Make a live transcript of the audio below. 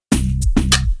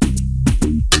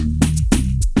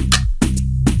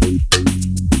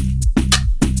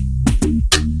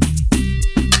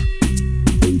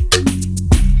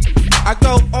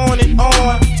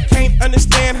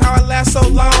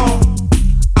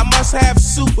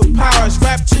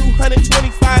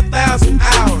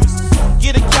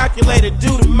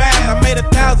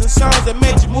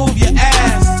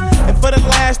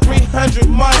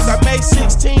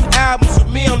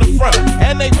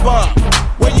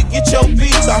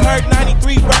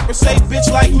conversate, bitch,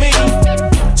 like me.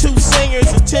 2 singers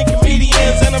and 10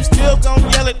 comedians, and I'm still gon'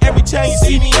 yell it every time you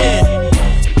see me in.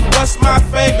 What's my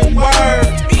favorite word?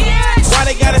 Why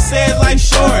they gotta say it like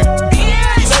short?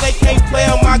 You know they can't play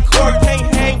on my court,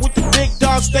 can't hang with the big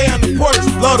dogs, stay on the porch.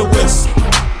 Blow the whistle.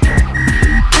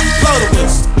 Blow the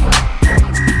whistle.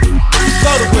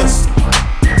 Blow the whistle.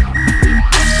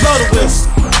 Blow the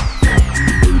whistle.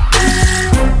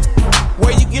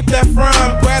 Where you get that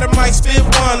from? Grab a mic, spit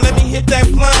one. Let me hit that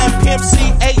blunt. Pimp C,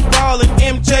 8 ball, and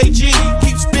MJG.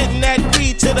 Keep spitting that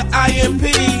B to the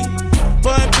IMP.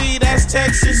 Bun B, that's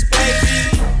Texas,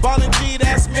 baby. Ballin' G,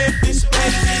 that's Memphis,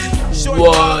 baby. Short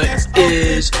What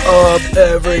is up,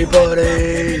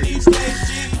 everybody?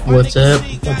 What's up?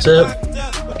 What's up?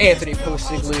 Anthony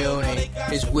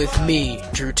Postiglione is with me,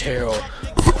 Drew Terrell,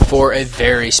 for a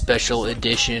very special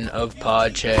edition of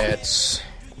Pod Chats.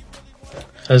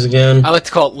 How's it going? I like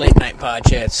to call it late night Pod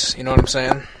Chats, you know what I'm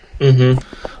saying? Mm-hmm.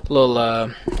 A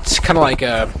little, it's kind of like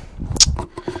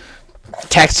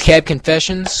Taxi Cab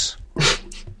Confessions. I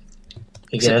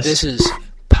Except guess. this is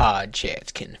Pod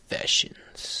Chats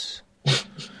Confessions.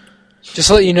 Just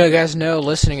to let you know, guys know,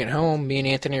 listening at home, me and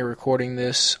Anthony are recording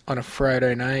this on a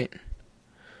Friday night.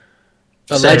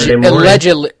 Saturday morning.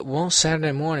 Allegedly, well,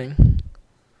 Saturday morning.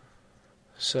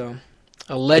 So,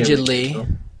 allegedly,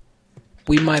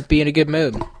 we might be in a good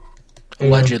mood.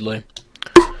 Allegedly.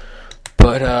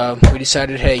 But, we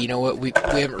decided, hey, you know what, we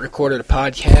haven't recorded a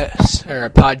podcast, or a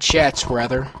Pod Chats,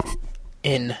 rather,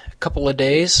 in a couple of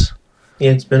days.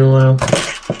 Yeah, it's been a while.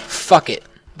 Fuck it.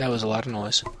 That was a lot of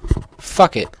noise.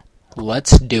 Fuck it.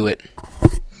 Let's do it.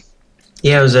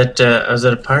 Yeah, I was at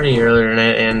a party earlier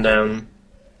tonight, and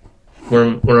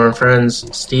one of our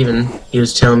friends, Steven, he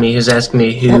was telling me, he was asking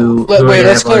me who Wait,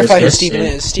 let's clarify who guests Steven in.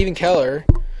 is. Steven Keller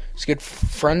is a good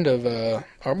friend of,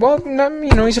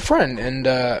 he's a friend,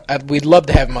 and we'd love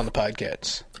to have him on the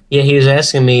podcast. Yeah, he was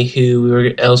asking me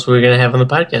who else we were going to have on the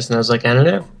podcast, and I was like, I don't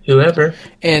know, whoever.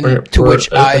 And to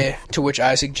which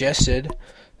I suggested,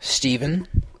 Steven,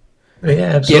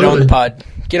 Yeah, absolutely.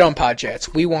 get on Pod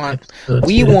Chats. We want.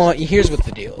 Here's what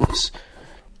the deal is.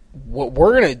 What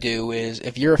we're gonna do is,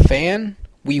 if you're a fan,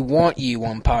 we want you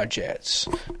on Pod Chats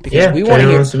because we want to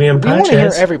hear.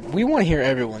 We want to hear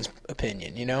everyone's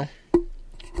opinion. You know.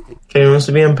 If anyone wants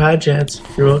to be on Pod Chats,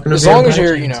 you're welcome to As be on long as Pod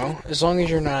you're, Chats. as long as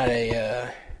you're not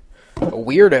a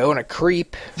weirdo and a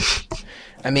creep.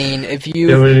 I mean, if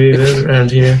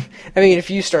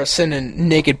you start sending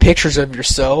naked pictures of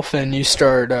yourself and you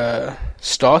start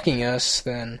stalking us,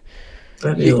 then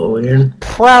That'd be a little weird.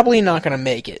 probably not going to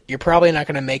make it. You're probably not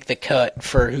going to make the cut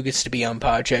for who gets to be on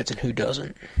Pod Chats and who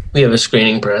doesn't. We have a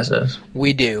screening process.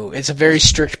 We do. It's a very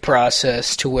strict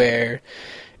process to where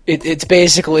it's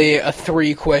basically a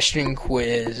 3-question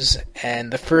quiz,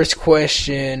 and the first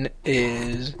question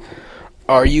is,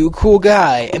 are you a cool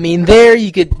guy? I mean, I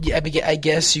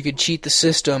guess you could cheat the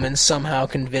system and somehow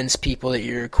convince people that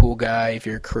you're a cool guy if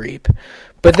you're a creep.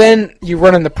 But then you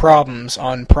run into problems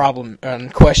on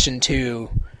question 2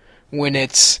 when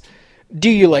it's, do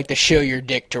you like to show your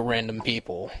dick to random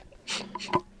people?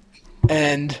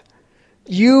 And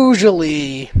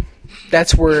usually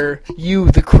that's where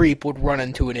you, the creep, would run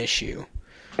into an issue.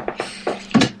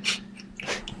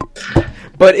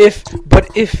 But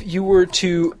if you were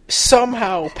to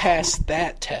somehow pass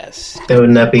that test, That would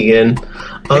not be good.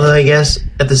 Although I guess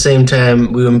at the same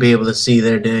time we wouldn't be able to see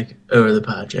their dick over the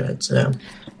pod chat. So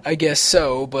I guess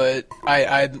so. But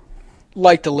I'd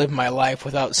like to live my life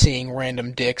without seeing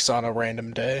random dicks on a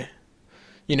random day.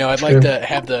 You know, I'd like to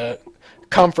have the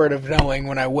comfort of knowing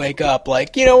when I wake up,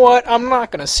 like, you know what, I'm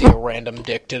not gonna see a random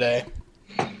dick today.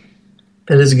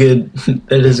 that is good.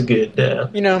 That is good.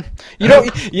 You know,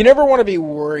 you never want to be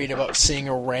worried about seeing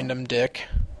a random dick.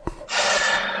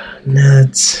 No,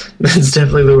 that's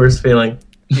definitely the worst feeling.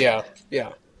 Yeah.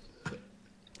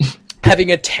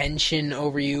 Having a tension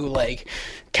over you, like,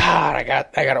 God,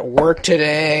 I gotta work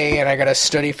today, and I gotta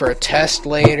study for a test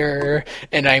later,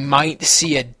 and I might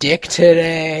see a dick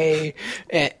today,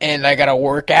 and I gotta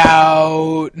work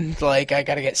out, and, like, I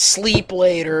gotta get sleep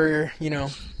later, you know.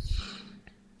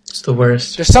 It's the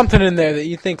worst. There's something in there that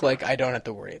you think, like, I don't have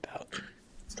to worry about.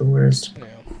 It's the worst. Yeah.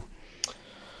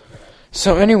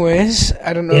 So, anyways,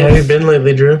 I don't know. Yeah, how you been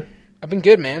lately, Drew? I've been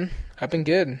good, man. I've been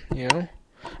good, you know.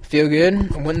 I feel good.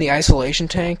 I went in the isolation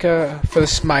tank for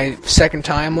my second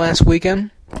time last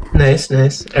weekend. Nice.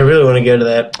 I really want to go to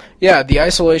that. Yeah, the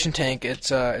isolation tank,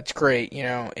 it's great, you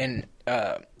know. And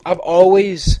I've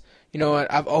always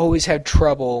had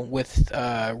trouble with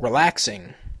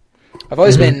relaxing. I've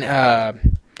always been,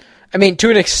 I mean, to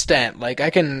an extent, like,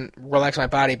 I can relax my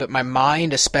body, but my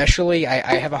mind especially,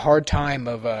 I have a hard time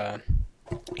of,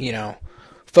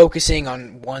 focusing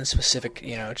on one specific,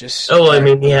 just... Oh, I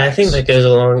mean, yeah, I think that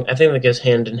goes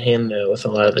hand in hand, though, with a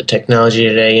lot of the technology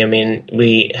today. I mean,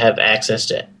 we have access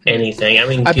to anything. I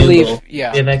mean, Google, we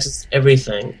have access to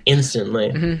everything instantly.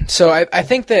 Mm-hmm. So I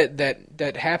think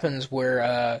that happens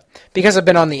where, because I've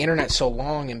been on the internet so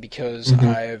long, and because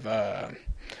I've,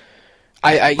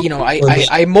 I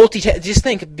multitask. Just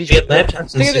think of this.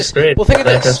 Well, think of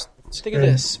this. Think of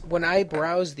this. When I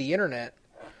browse the internet,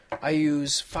 I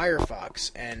use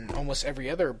Firefox, and almost every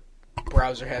other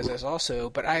browser has this also,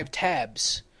 but I have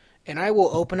tabs, and I will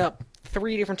open up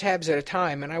 3 different tabs at a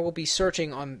time, and I will be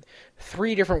searching on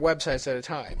 3 different websites at a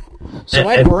time. So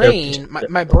my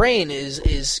brain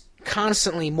is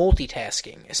constantly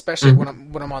multitasking, especially when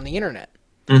I'm on the internet.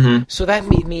 Mm-hmm. So that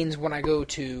means when I go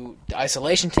to the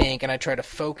isolation tank and I try to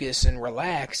focus and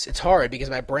relax, it's hard because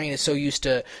my brain is so used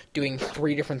to doing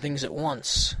 3 different things at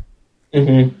once.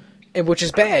 Mm-hmm. And which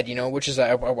is bad, which is,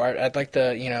 I'd like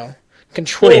to,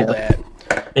 control that.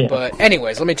 Yeah. But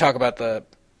anyways, let me talk about the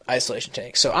isolation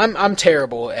tank. So I'm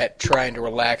terrible at trying to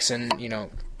relax and,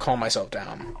 calm myself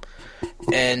down.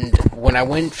 And when I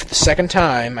went for the second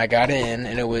time, I got in,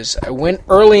 and I went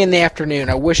early in the afternoon.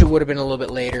 I wish it would have been a little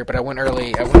bit later, but I went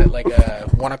early. I went at like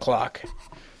 1 o'clock.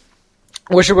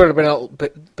 I wish it would have been a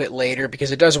bit later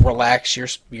because it does relax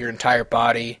your entire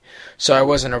body. So I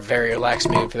was in a very relaxed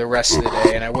mood for the rest of the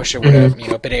day, and I wish I would have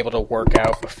been able to work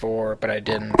out before, but I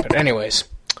didn't. But anyways,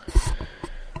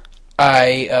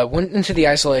 I went into the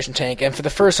isolation tank, and for the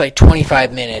first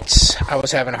 25 minutes, I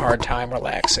was having a hard time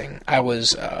relaxing. I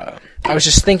was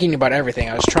just thinking about everything.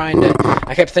 I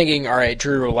kept thinking, all right,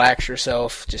 Drew, relax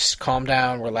yourself, just calm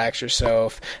down, relax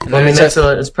yourself. And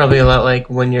it's probably a lot like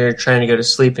when you're trying to go to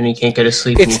sleep and you can't go to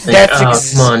sleep, and you think,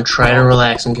 come on, try to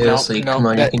relax and go to sleep. Come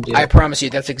on, you can do it. I promise you,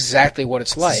 that's exactly what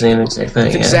it's like. Same exact thing.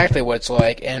 It's exactly what it's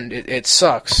like, and it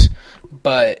sucks,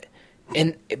 but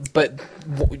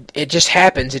it just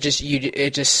happens.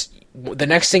 The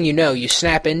next thing you know, you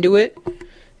snap into it,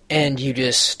 and you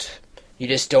just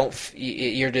don't.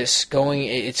 You're just going.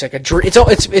 It's like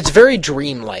it's very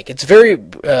dreamlike. It's very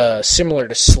similar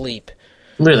to sleep.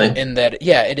 Really? In that,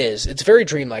 yeah, it is. It's very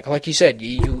dreamlike. Like you said,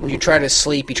 you try to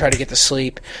sleep, you try to get to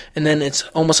sleep, and then it's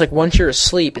almost like once you're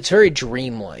asleep, it's very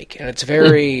dreamlike, and it's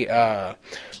very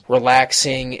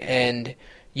relaxing, and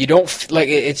you don't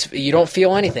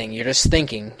feel anything. You're just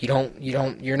thinking.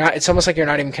 You're not. It's almost like you're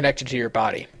not even connected to your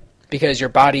body, because your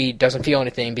body doesn't feel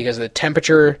anything because the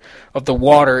temperature of the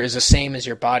water is the same as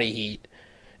your body heat,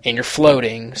 and you're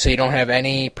floating, so you don't have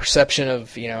any perception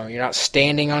of, you're not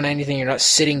standing on anything, you're not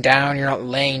sitting down, you're not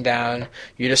laying down,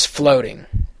 you're just floating.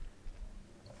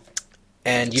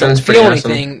 And you don't feel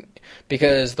anything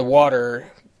because the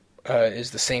water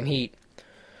is the same heat.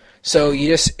 So you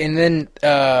just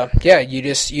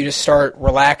start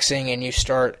relaxing, and you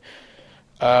start,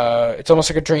 it's almost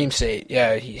like a dream state,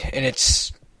 and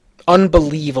it's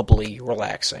unbelievably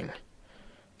relaxing.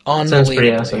 Sounds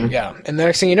pretty awesome. Yeah, and the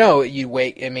next thing you know, you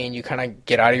wake. I mean, you kind of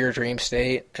get out of your dream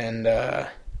state, and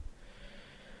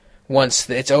once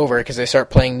it's over, because they start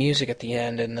playing music at the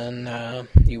end, and then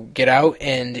you get out,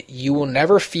 and you will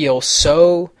never feel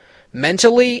so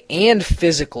mentally and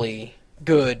physically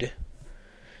good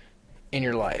in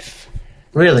your life.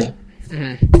 Really?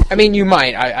 Mm-hmm. I mean, you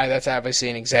might. That's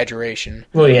obviously an exaggeration.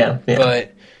 Well, yeah.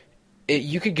 But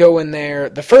you could go in there.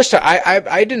 The first time,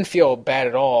 I didn't feel bad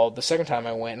at all. The second time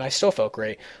I went, and I still felt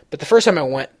great. But the first time I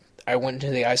went into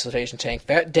the isolation tank.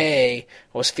 That day,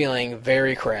 I was feeling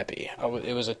very crappy.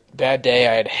 It was a bad day.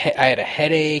 I had a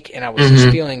headache, and I was just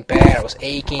feeling bad. I was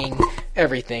aching,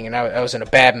 everything, and I was in a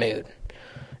bad mood.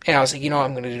 And I was like,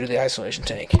 I'm going to do the isolation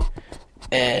tank.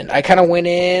 And I kind of went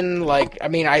in,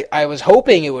 I was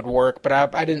hoping it would work, but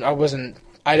I wasn't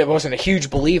a huge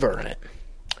believer in it.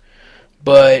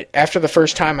 But after the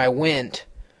first time I went,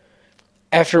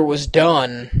 after it was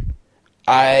done,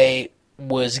 I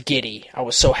was giddy. I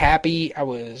was so happy. I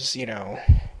was,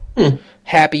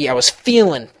 happy. I was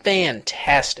feeling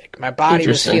fantastic. My body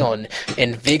was feeling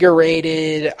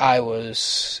invigorated. It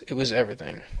was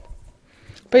everything.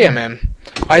 But yeah, man,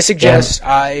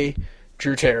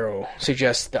 Drew Terrell,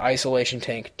 suggest the isolation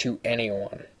tank to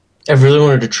anyone. I really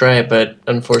wanted to try it, but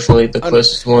unfortunately the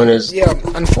closest one is about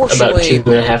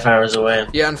 2.5 hours away.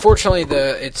 Yeah, unfortunately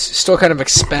it's still kind of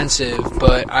expensive,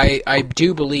 but I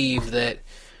do believe that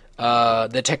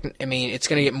it's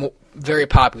going to get very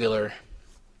popular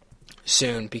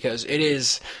soon, because it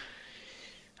is.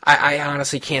 I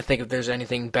honestly can't think if there's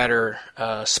anything better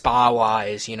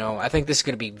spa-wise. I think this is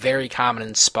going to be very common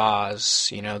in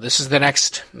spas. This is the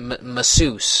next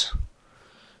masseuse.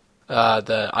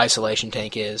 the isolation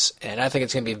tank is, and I think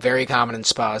it's going to be very common in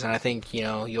spas. And I think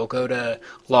you'll go to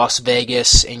Las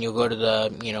Vegas and you'll go to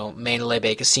the Mandalay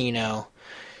Bay Casino,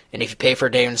 and if you pay for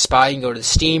a day in the spa, you can go to the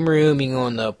steam room, you can go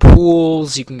in the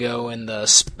pools, you can go in the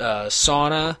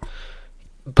sauna,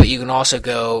 but you can also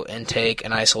go and take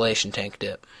an isolation tank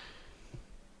dip.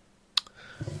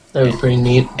 That would be pretty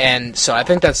neat. And so I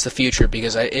think that's the future,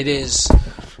 because it is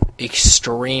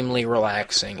extremely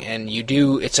relaxing, and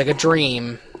it's like a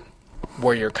dream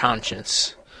where you're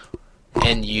conscious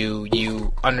and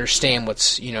you understand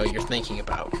what's you're thinking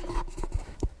about.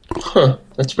 Huh,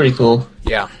 that's pretty cool.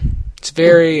 Yeah. It's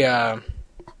very I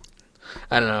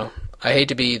don't know. I hate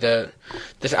to be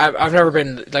I've never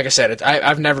been, like I said,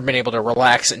 I've never been able to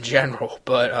relax in general,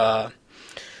 but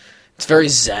it's very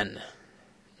zen.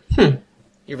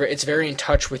 It's very in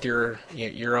touch with your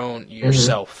own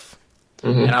yourself.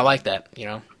 Mm-hmm. And I like that,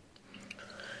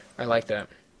 I like that.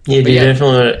 Yeah, I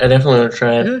definitely want to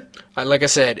try it. Mm-hmm. Like I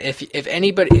said, if any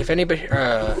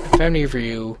of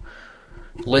you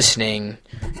listening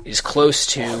is close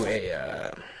to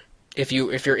a, if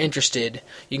you're interested,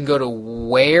 you can go to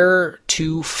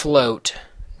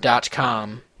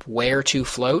where2float.com,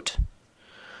 where2float,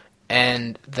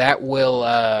 and that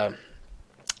will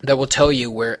tell you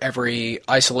where every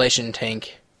isolation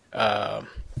tank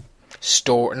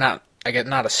store, not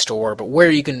a store, but where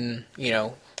you can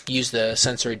use the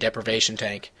sensory deprivation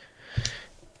tank.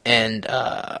 And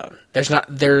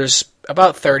there's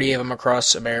about 30 of them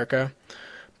across America,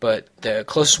 but the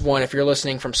closest one, if you're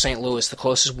listening from St. Louis, the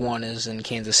closest one is in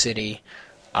Kansas City.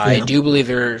 I do believe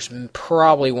there's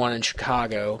probably one in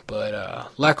Chicago,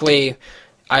 but luckily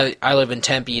I live in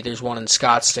Tempe. There's one in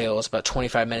Scottsdale. It's about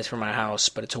 25 minutes from my house,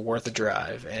 but it's worth the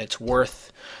drive, and it's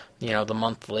worth the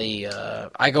monthly.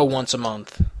 I go once a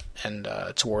month, and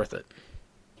it's worth it.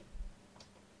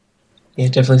 Yeah,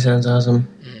 it definitely sounds awesome.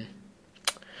 Mm.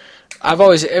 I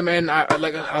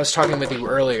was talking with you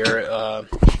earlier.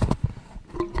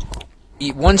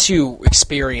 Once you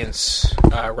experience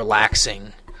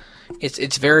relaxing,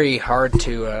 it's very hard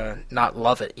to not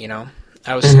love it.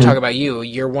 I was talking about you.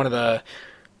 You're one of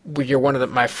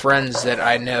my friends that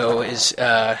I know is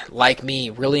like me,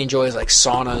 really enjoys like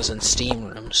saunas and steam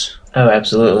rooms. Oh,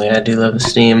 absolutely! I do love the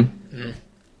steam. Mm.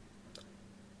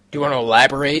 Do you want to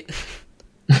elaborate?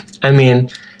 I mean,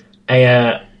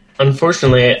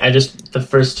 unfortunately, the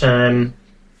first time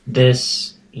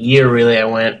this year, really, I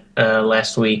went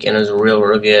last week, and it was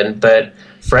real good. But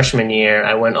freshman year,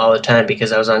 I went all the time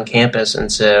because I was on campus,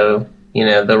 and so,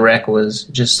 the rec was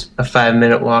just a 10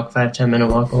 minute walk away.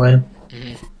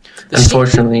 Mm-hmm.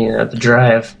 Unfortunately, the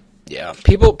drive. Yeah,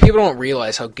 people don't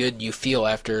realize how good you feel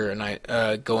after a night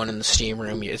going in the steam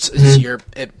room. It's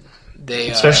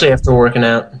especially after working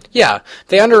out. Yeah,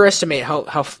 they underestimate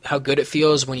how good it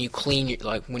feels when you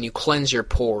when you cleanse your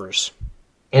pores.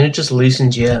 And it just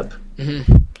loosens you up.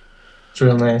 Mm-hmm. It's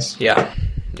real nice. Yeah.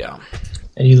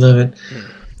 And you love it.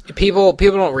 People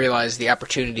don't realize the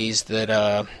opportunities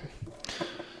that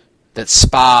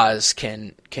spas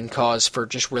can cause for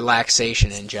just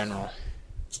relaxation in general.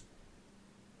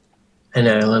 I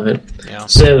know, I love it. Yeah.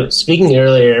 So, speaking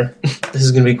earlier, this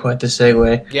is going to be quite the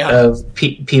segue of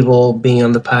people being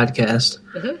on the podcast.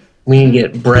 Mm-hmm. We need to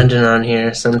get Brendan on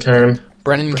here sometime.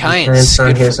 Brendan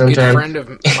Kynes, good friend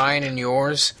of mine and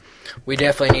yours. We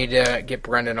definitely need to get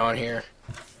Brendan on here.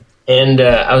 And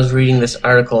I was reading this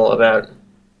article about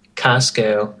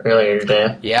Costco earlier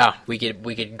today. Yeah, we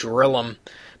could drill him.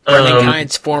 Brendan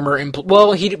Kynes, former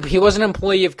he was an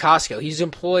employee of Costco. He's an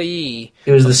employee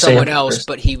of someone else,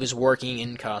 but he was working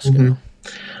in Costco. Mm-hmm.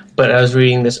 But I was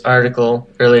reading this article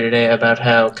earlier today about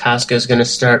how Costco is going to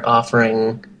start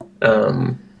offering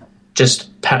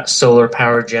just solar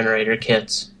power generator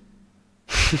kits.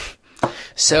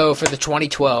 So for the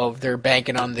 2012, they're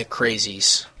banking on the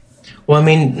crazies. Well, I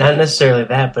mean, not necessarily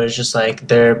that, but it's just like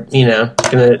they're going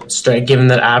to start giving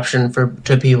that option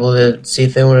to people to see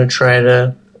if they want to try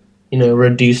to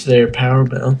reduce their power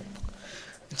bill.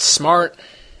 It's smart.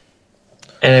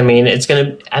 And I mean,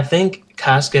 I think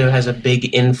Costco has a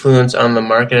big influence on the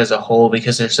market as a whole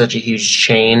because they're such a huge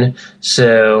chain.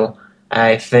 So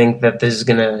I think that this is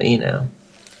going to,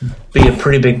 be a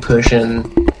pretty big push in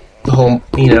the whole,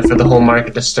 for the whole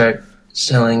market to start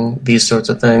selling these sorts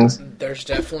of things. There's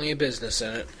definitely a business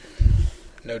in it.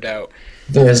 No doubt.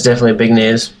 I think that's definitely big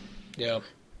news. Yeah.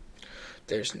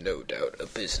 There's no doubt a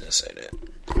business in it.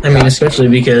 I mean, especially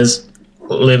because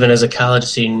living as a college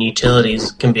student,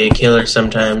 utilities can be a killer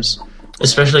sometimes.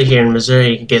 Especially here in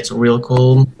Missouri, it gets real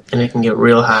cold and it can get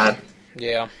real hot.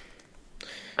 Yeah.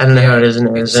 I don't know how it is in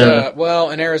Arizona.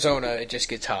 In Arizona, it just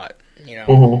gets hot,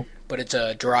 Mm-hmm. but it's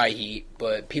a dry heat.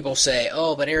 But people say,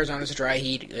 oh, but Arizona's a dry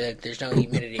heat, there's no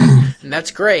humidity. And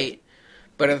that's great,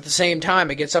 but at the same time,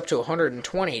 it gets up to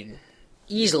 120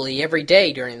 easily every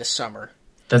day during the summer.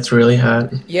 That's really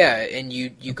hot. Yeah, and you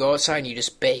go outside and you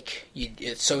just bake.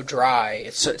 It's so dry.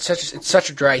 It's such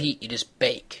a dry heat, you just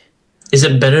bake. Is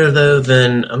it better, though,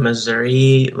 than a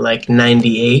Missouri, like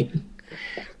 98?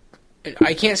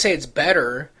 I can't say it's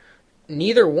better.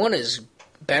 Neither one is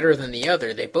better than the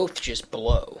other. They both just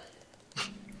blow.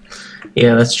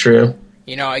 Yeah, that's true.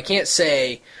 You know, I can't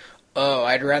say, oh,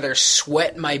 I'd rather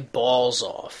sweat my balls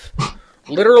off.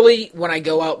 Literally, when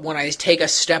I take a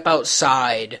step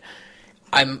outside,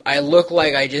 I look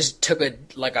like I just took a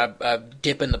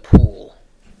dip in the pool.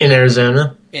 In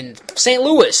Arizona? In St.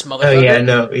 Louis, motherfucker. Oh, yeah,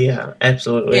 no, yeah,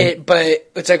 absolutely.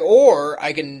 But it's like, or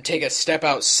I can take a step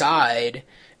outside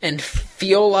and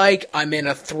feel like I'm in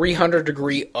a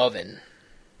 300-degree oven.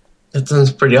 That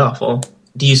sounds pretty awful.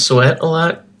 Do you sweat a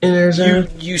lot in Arizona?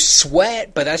 You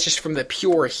sweat, but that's just from the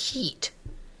pure heat.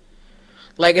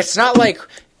 Like, it's not like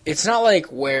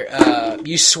where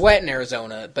you sweat in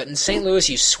Arizona, but in St. Louis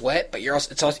you sweat, but you're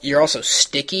also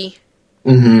sticky.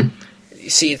 Mm-hmm.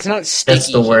 See, it's not sticky.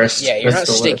 That's the worst. Yeah, you're not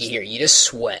sticky here. You just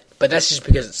sweat, but that's just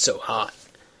because it's so hot.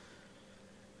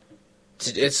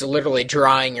 It's literally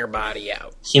drying your body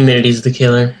out. Humidity's the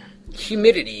killer.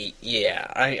 Humidity,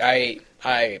 yeah. I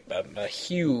am a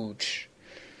huge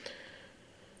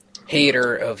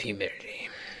hater of humidity.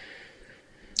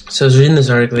 So I was reading this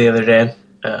article the other day.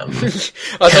 I was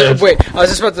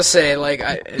just about to say, like,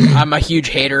 I'm a huge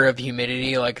hater of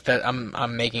humidity. Like that,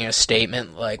 I'm making a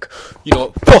statement, like, you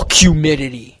know, fuck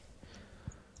humidity.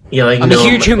 Yeah, like I'm a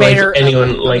huge hater.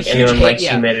 Anyone likes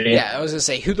humidity. Yeah, I was gonna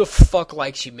say, who the fuck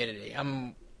likes humidity?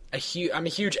 I'm a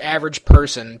huge average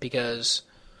person because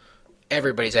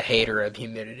everybody's a hater of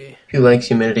humidity. Who likes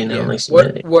humidity? No one likes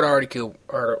humidity. What article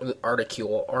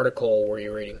were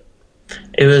you reading?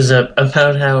 It was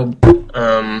about how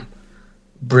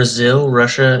Brazil,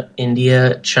 Russia,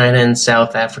 India, China, and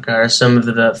South Africa are some of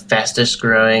the fastest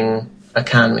growing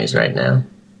economies right now.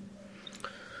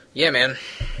 Yeah, man.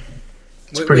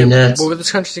 It's pretty nuts. What were those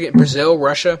countries again? Brazil,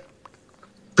 Russia,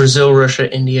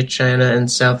 India, China, and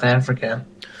South Africa.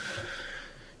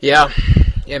 Yeah,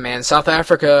 man. South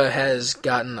Africa has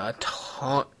gotten a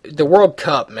ton. The World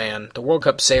Cup, man. The World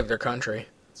Cup saved their country.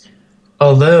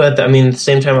 Although, at the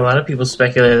same time, a lot of people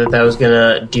speculated that was going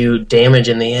to do damage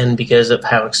in the end because of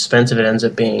how expensive it ends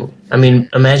up being. I mean,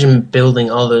 imagine building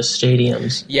all those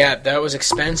stadiums. Yeah, that was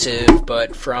expensive,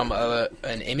 but from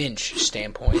an image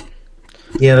standpoint.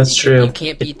 Yeah, that's true. You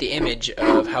can't beat the image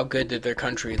of how good did their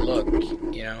country look.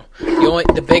 You know,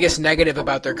 the biggest negative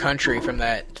about their country from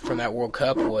that World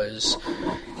Cup was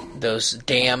those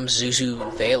damn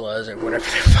Zuzuvelas or whatever the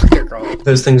fuck they're called.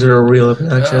 Those things are real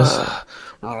obnoxious.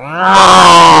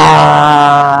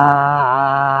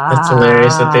 That's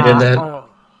hilarious that they did that.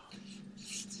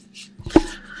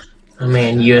 Oh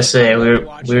man, USA, we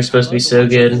were supposed to be so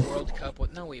good.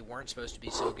 No, we weren't supposed to be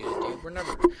so good, dude. We're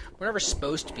never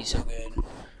supposed to be so good.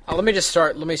 Let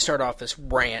me start off this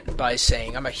rant by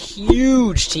saying I'm a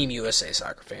huge Team USA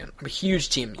soccer fan. I'm a huge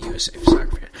Team USA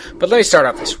soccer fan. But let me start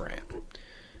off this rant.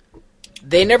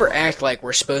 They never act like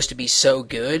we're supposed to be so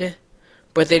good,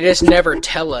 but they just never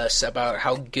tell us about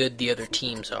how good the other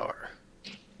teams are.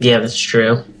 Yeah, that's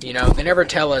true. You know, they never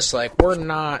tell us, like, we're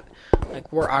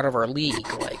out of our league.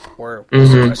 Like, we're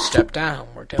a step down.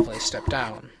 We're definitely a step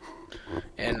down.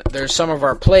 And there's some of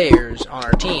our players on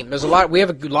our team. We have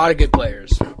a lot of good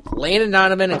players. Landon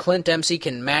Donovan and Clint Dempsey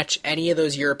can match any of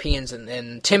those Europeans,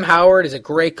 and Tim Howard is a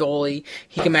great goalie.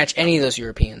 He can match any of those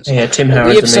Europeans. Yeah, Tim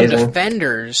Howard's amazing. We have some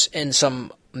defenders and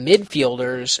some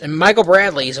midfielders, and Michael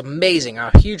Bradley is amazing.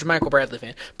 I'm a huge Michael Bradley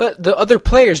fan. But the other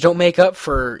players don't make up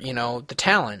for, the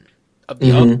talent of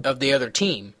the other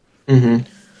team. Mm-hmm.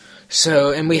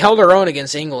 So, and we held our own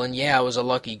against England. Yeah, it was a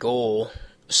lucky goal.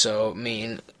 So,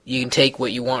 you can take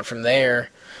what you want from there.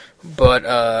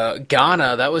 But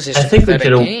Ghana, that was just a pathetic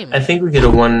game. I think we could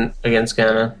have won against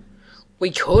Ghana.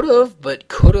 We could have, but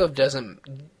could have doesn't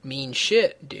mean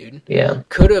shit, dude. Yeah.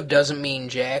 Could have doesn't mean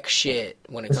jack shit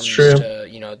when it comes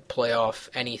to, playoff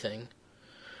anything.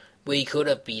 We could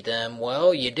have beat them.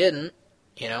 Well, you didn't.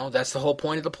 That's the whole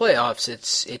point of the playoffs.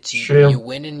 It's you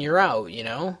win and you're out,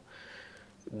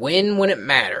 Win when it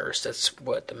matters. That's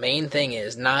what the main thing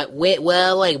is. Not win.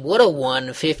 Well, I would have won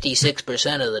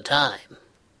 56% of the time.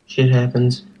 Shit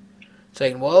happens. It's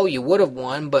like, well, you would have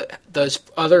won, but those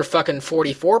other fucking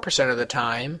 44% of the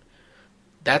time,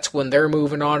 that's when they're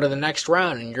moving on to the next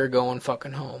round and you're going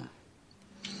fucking home.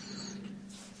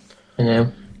 I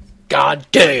know. God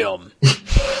damn.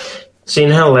 So you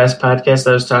know how last podcast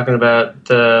I was talking about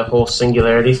the whole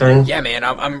singularity thing? Yeah, man.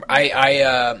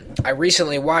 I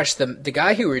recently watched the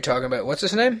guy who we were talking about. What's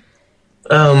his name?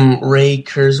 Ray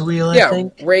Kurzweil, I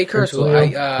think. Yeah, Ray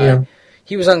Kurzweil.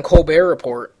 He was on Colbert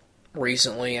Report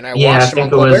recently, and I watched him on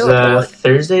Colbert Report. I think it was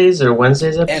Thursdays or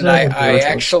Wednesdays episode. And I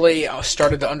actually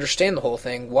started to understand the whole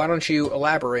thing. Why don't you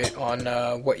elaborate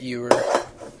on what you were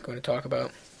going to talk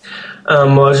about?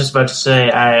 Well, I was just about to say,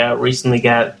 I recently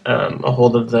got a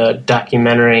hold of the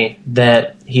documentary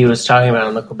that he was talking about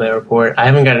on the Colbert Report. I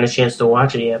haven't gotten a chance to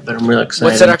watch it yet, but I'm really excited.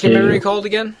 What's the documentary called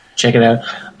again? Check it out.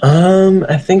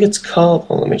 I think it's called...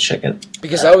 let me check it.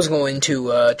 Because I was going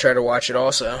to try to watch it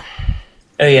also.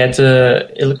 Oh yeah,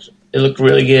 it looked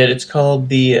really good. It's called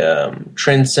The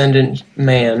Transcendent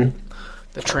Man.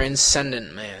 The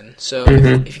Transcendent Man. So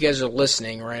if you guys are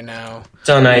listening right now... It's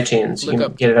on iTunes. You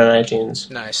can get it on iTunes.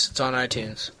 Nice. It's on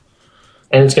iTunes.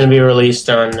 And it's going to be released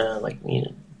on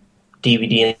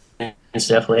DVD and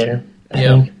stuff later, I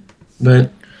think.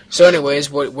 But so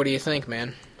anyways, what do you think,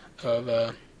 man?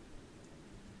 I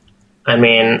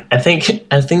mean, I think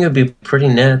it would be pretty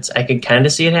nuts. I could kind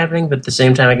of see it happening, but at the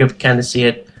same time, I could kind of see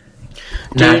it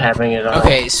not happening at all.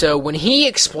 Okay, so when he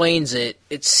explains it,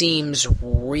 it seems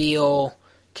real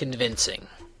convincing.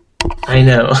 I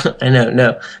know.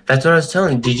 No, that's what I was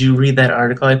telling you. Did you read that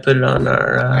article? I put it on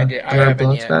our. I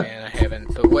haven't yet, man. I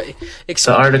haven't. But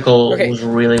the article was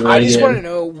really, really good. I just want to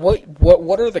know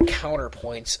what are the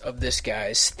counterpoints of this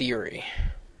guy's theory?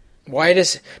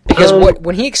 Because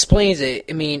when he explains it,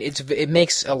 I mean, it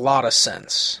makes a lot of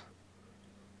sense.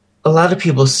 A lot of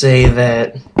people say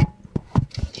that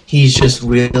he's just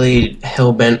really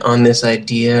hell-bent on this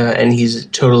idea, and he's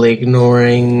totally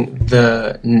ignoring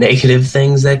the negative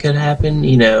things that could happen.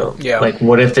 Like,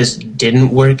 what if this didn't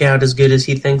work out as good as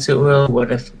he thinks it will?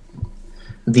 What if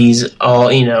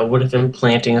what if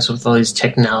implanting us with all these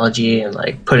technology and,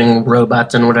 like, putting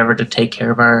robots and whatever to take care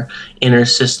of our inner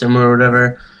system or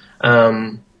whatever,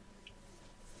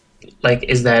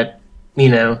 is that,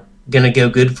 going to go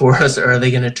good for us, or are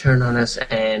they going to turn on us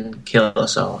and kill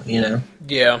us all,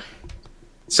 Yeah.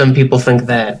 Some people think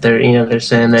that they're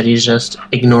saying that he's just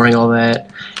ignoring all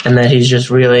that, and that he's just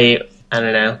really, I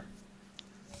don't know,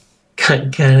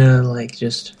 kind of like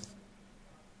just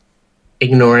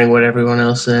ignoring what everyone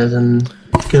else says and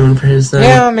going for his thing.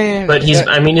 Yeah, man. But he's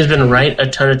been right a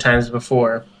ton of times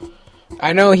before.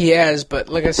 I know he has, but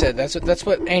like I said, that's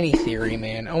what any theory,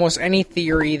 man. Almost any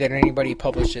theory that anybody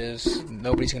publishes,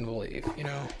 nobody's gonna believe,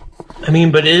 I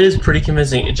mean, but it is pretty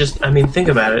convincing. Think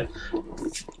about it.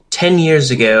 10 years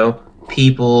ago,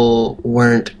 people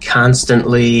weren't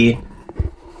constantly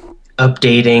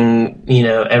updating,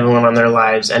 everyone on their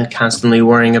lives and constantly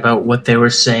worrying about what they were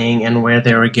saying and where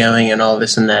they were going and all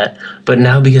this and that. But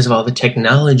now, because of all the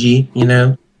technology, you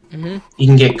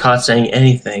can get caught saying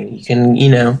anything. You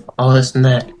can, all this and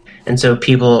that. And so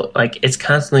people,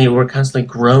 we're constantly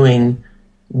growing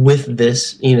with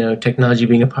this, technology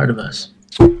being a part of us.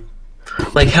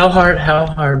 Like, how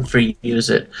hard for you is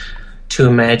it to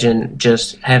imagine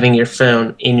just having your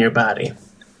phone in your body?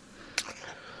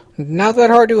 Not that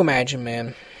hard to imagine,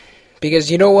 man.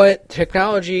 Because you know what?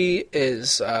 Technology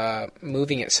is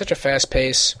moving at such a fast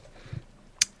pace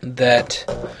that...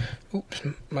 Oops,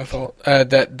 my fault.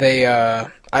 That they...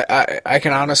 I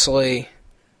can honestly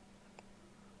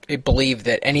believe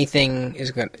that anything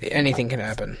can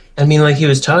happen. I mean, like he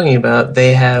was talking about,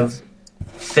 they have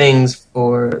things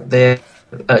for their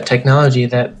technology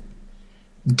that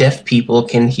deaf people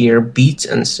can hear beats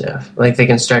and stuff. Like, they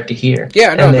can start to hear.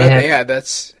 Yeah, no,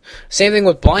 that's same thing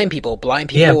with blind people. Blind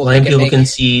people can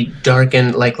see dark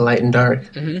and light and dark.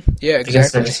 Mm-hmm. Yeah,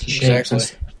 exactly.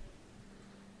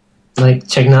 Like,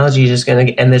 technology is just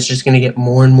it's just gonna get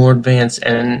more and more advanced,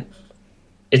 and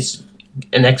it's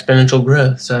an exponential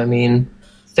growth. So, I mean,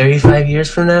 35 years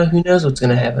from now, who knows what's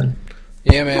gonna happen?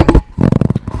 Yeah, man.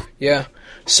 Yeah.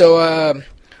 So,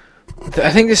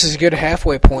 I think this is a good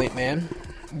halfway point, man.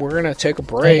 We're gonna take a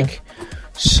break. Yeah.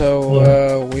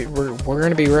 So we're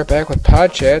gonna be right back with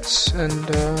Pod Chats, and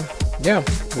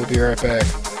we'll be right back.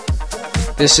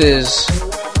 This is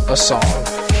a song.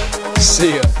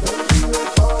 See ya.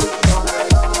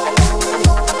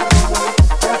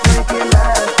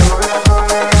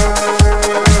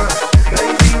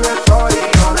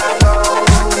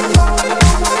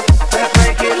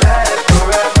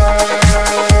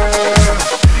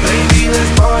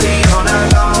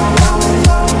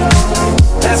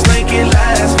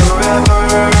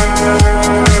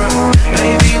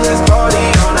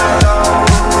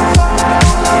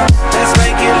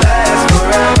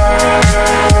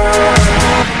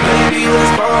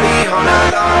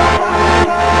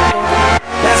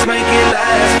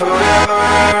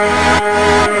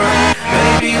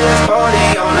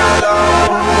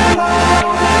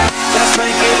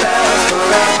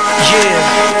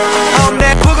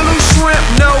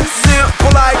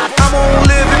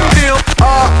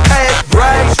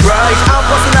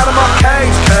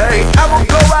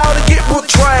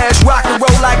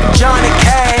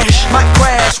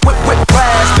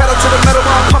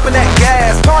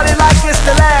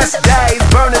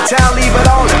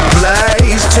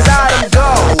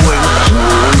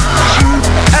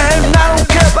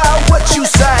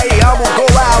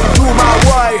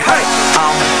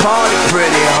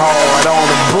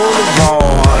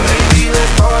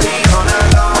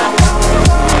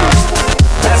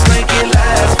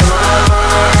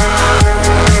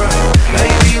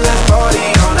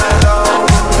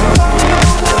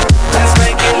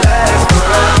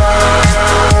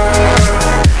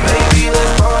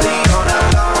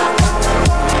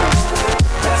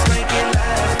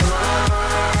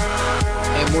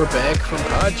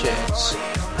 Gents.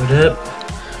 What up?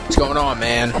 What's going on,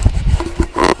 man?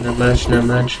 Not much, not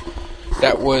much.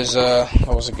 That was a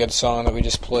good song that we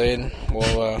just played.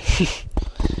 Well,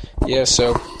 yeah,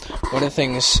 so one of the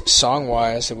things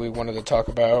song-wise that we wanted to talk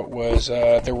about was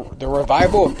the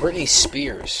revival of Britney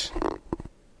Spears.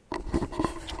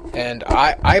 And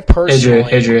I personally...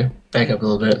 Hey Drew, back up a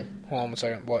little bit. Hold on 1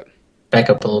 second, what? Back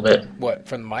up a little bit. What,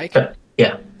 from the mic?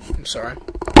 Yeah. I'm sorry.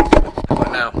 How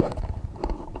about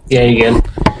now? Yeah, you good.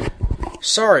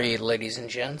 Sorry, ladies and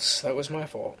gents, that was my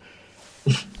fault.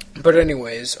 But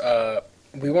anyways,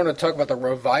 we want to talk about the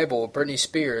revival of Britney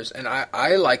Spears, and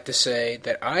I like to say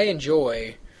that I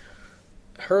enjoy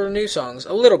her new songs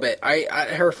a little bit.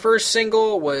 Her first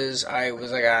single was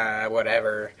like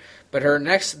whatever, but her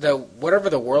next whatever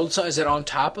the world song, is it On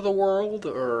Top of the World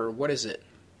or what is it?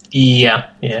 Yeah,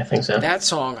 I think so. That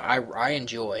song I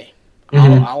enjoy.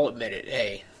 Mm-hmm. I'll admit it.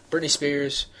 Hey, Britney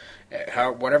Spears,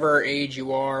 whatever age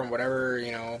you are and whatever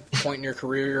point in your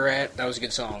career you're at, that was a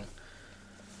good song.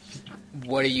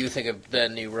 What do you think of the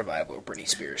new revival of Britney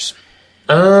Spears?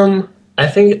 I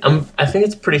think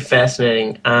it's pretty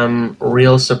fascinating. I'm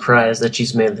real surprised that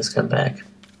she's made this comeback.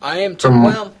 I am too. From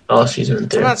well, all she's been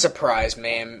through. I'm not surprised,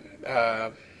 man.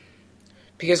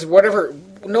 Because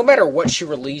no matter what she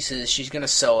releases, she's gonna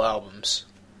sell albums.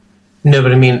 No,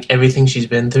 but I mean everything she's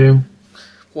been through.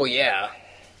 Well, yeah.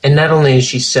 And not only is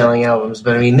she selling albums,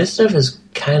 but I mean this stuff is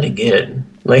kind of good.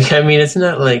 Like, I mean, it's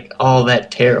not like all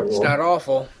that terrible. It's not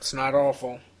awful. It's not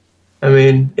awful. I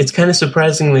mean, it's kind of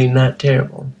surprisingly not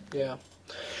terrible. Yeah.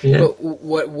 Yeah. But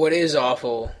what is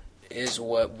awful is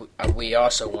what we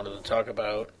also wanted to talk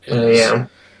about. Yeah.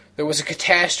 There was a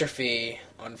catastrophe,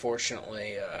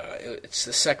 unfortunately. It's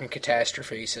the second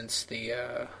catastrophe since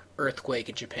the earthquake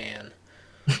in Japan.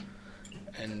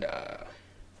 And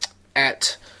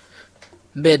at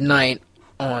midnight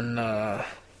on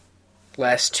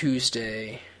last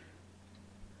Tuesday,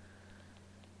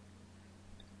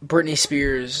 Britney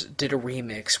Spears did a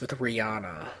remix with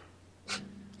Rihanna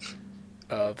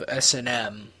of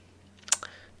S&M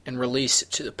and released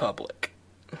it to the public.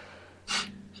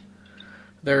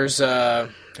 There's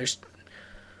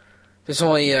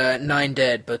only 9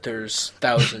 dead, but there's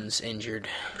thousands injured.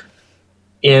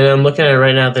 Yeah, and I'm looking at it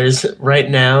right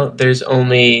now. There's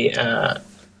only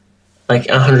like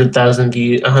 100,000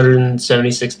 views,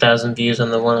 176,000 views on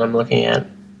the one I'm looking at.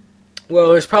 Well,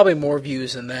 there's probably more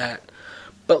views than that.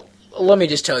 But let me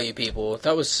just tell you, people,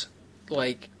 that was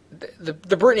like the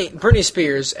Britney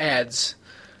Spears adds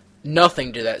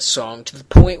nothing to that song to the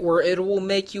point where it will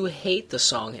make you hate the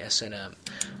song S&M.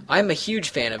 I'm a huge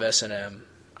fan of S&M.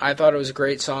 I thought it was a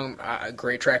great song, a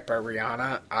great track by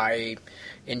Rihanna. I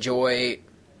enjoy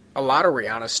a lot of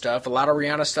Rihanna stuff. A lot of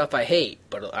Rihanna stuff I hate,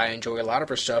 but I enjoy a lot of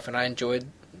her stuff, and I enjoyed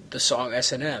the song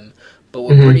S&M. But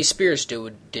what Britney Spears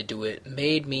did to it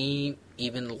made me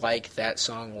even like that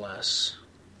song less.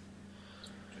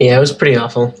 Yeah, it was pretty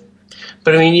awful.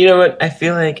 But I mean, you know what? I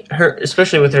feel like her,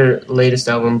 especially with her latest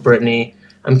album, Britney,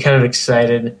 I'm kind of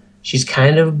excited. She's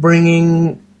kind of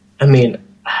bringing, I mean,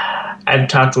 I've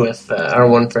talked with our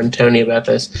one friend Tony about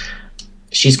this.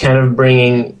 She's kind of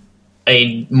bringing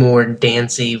a more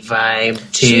dancey vibe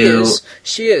to.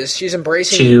 She is. She's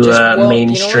embracing to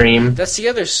mainstream. You know, that's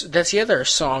the other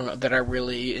song that I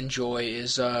really enjoy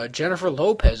is Jennifer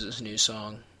Lopez's new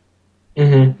song.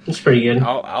 Mm-hmm. It's pretty good.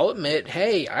 I'll admit,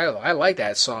 hey, I like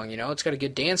that song. It's got a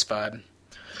good dance vibe.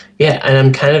 Yeah, and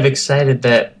I'm kind of excited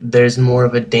that there's more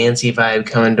of a dancey vibe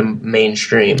coming to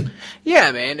mainstream.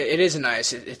 Yeah, man, it is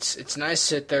nice. It's nice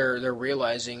that they're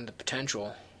realizing the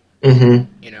potential.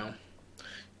 Mm-hmm.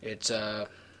 It's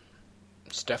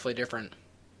definitely different.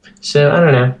 So I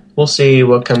don't know. We'll see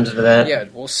what comes of that. Yeah,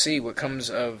 we'll see what comes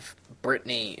of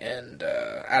Britney, and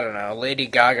I don't know. Lady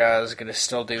Gaga is gonna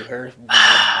still do her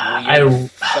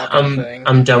weird fucking thing.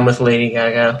 I'm done with Lady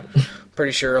Gaga.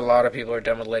 Pretty sure a lot of people are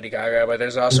done with Lady Gaga, but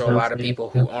there's also a lot of people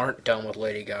who aren't done with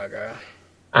Lady Gaga.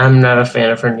 I'm not a fan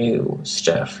of her new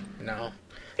stuff. No,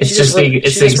 it's just the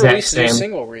exact released same. A new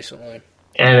single recently,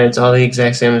 and it's all the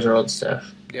exact same as her old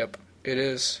stuff. Yep, it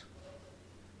is.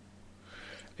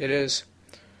 It is.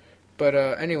 But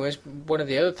anyways, one of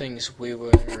the other things we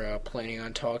were planning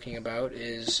on talking about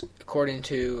is, according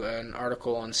to an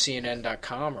article on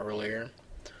CNN.com earlier,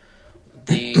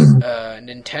 the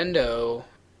Nintendo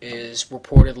is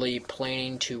reportedly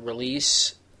planning to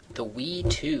release the Wii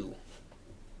 2.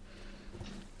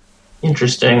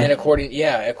 Interesting. And according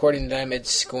to them,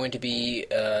 it's going to be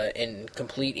in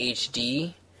complete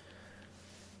HD.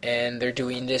 And they're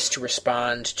doing this to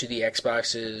respond to the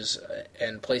Xboxes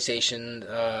and PlayStation,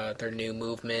 their new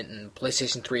movement, and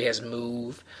PlayStation 3 has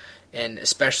Move, and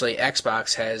especially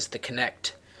Xbox has the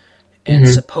Kinect. And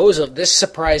supposedly, this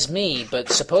surprised me, but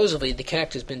supposedly the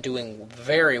Kinect has been doing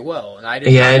very well, and I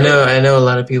didn't. Yeah, I know a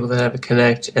lot of people that have a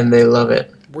Kinect, and they love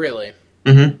it. Really?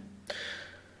 Mm-hmm.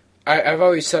 I've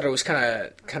always thought it was kind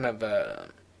of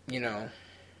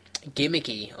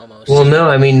gimmicky almost. Well, no,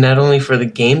 I mean, not only for the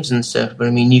games and stuff, but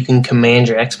I mean, you can command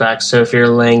your Xbox, so if you're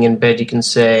laying in bed, you can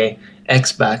say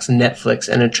Xbox Netflix,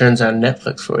 and it turns on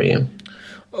Netflix for you.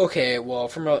 Okay, well,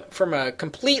 from a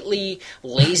completely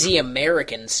lazy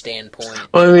American standpoint,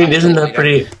 well, I mean, isn't that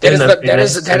pretty? That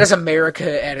is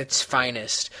America at its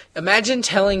finest. Imagine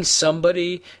telling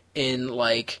somebody in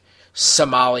like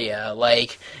Somalia,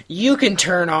 like, you can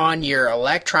turn on your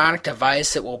electronic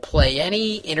device that will play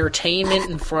any entertainment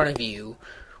in front of you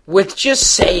with just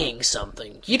saying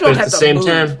something. You don't have to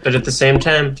move. But at the same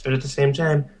time,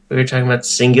 we were talking about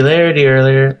singularity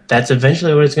earlier. That's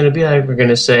eventually what it's going to be like. We're going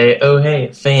to say, oh,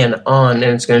 hey, fan on,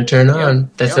 and it's going to turn on.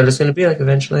 That's what it's going to be like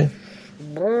eventually.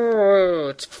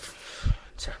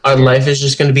 Our life is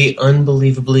just going to be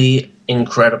unbelievably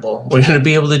incredible. We're going to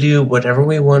be able to do whatever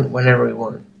we want, whenever we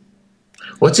want.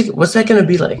 What's that going to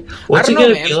be like? What's it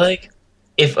going to be like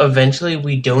if eventually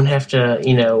we don't have to,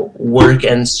 work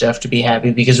and stuff to be happy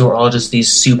because we're all just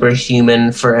these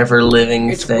superhuman, forever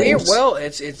living things? Weird. Well,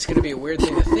 it's going to be a weird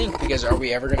thing to think, because are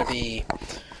we ever going to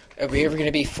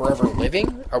be forever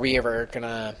living? Are we ever going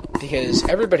to... Because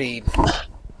everybody...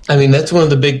 I mean, that's one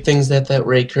of the big things that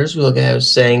Ray Kurzweil guy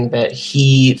was saying, that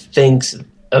he thinks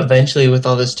eventually with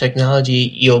all this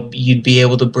technology, you'd be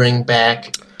able to bring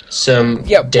back some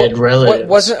dead relatives.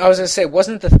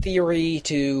 Wasn't the theory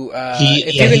to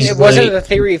the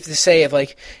theory to say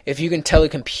if you can tell a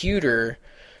computer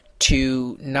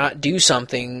to not do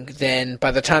something, then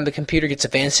by the time the computer gets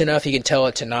advanced enough, you can tell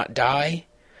it to not die,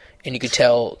 and you could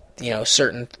tell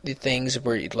certain things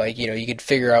where you could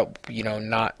figure out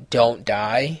don't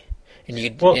die, and you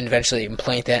could eventually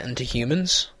implant that into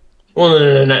humans. Well,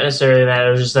 no, not necessarily that.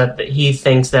 It was just that he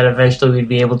thinks that eventually we'd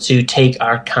be able to take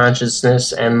our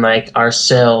consciousness and,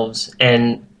 ourselves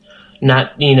and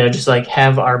not, just,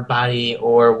 have our body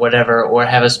or whatever, or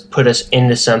have us put us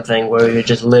into something where we would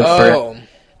just live for... Oh,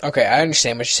 okay, I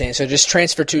understand what you're saying. So just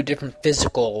transfer to a different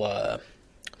physical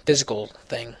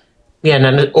thing. Yeah,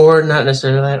 not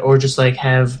necessarily that, or just,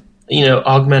 have,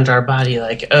 augment our body,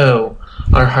 our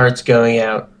heart's going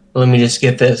out. Let me just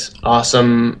get this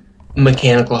awesome...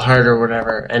 mechanical heart or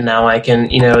whatever, and now I can,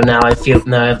 now I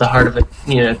have the heart of a,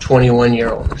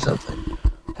 21-year-old or something.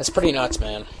 That's pretty nuts,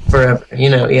 man. Forever,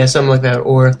 something like that.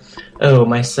 Or,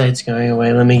 my sight's going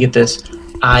away, let me get this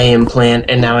eye implant,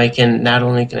 and now not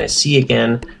only can I see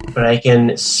again, but I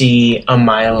can see a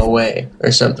mile away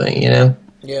or something,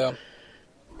 Yeah.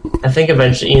 I think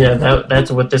eventually,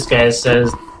 that's what this guy says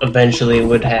eventually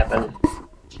would happen.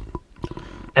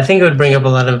 I think it would bring up a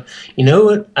lot of... You know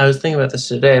what? I was thinking about this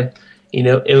today.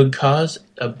 It would cause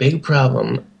a big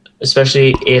problem,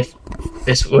 especially if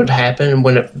this would happen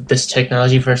when this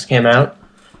technology first came out.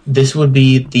 This would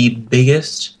be the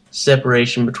biggest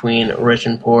separation between rich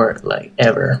and poor,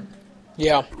 ever.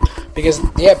 Yeah, because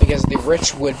the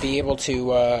rich would be able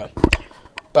to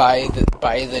buy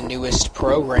the newest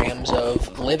programs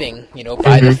of living.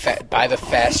 Buy the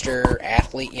faster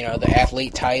athlete. The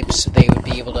athlete types. They would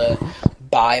be able to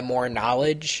buy more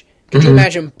knowledge. Could you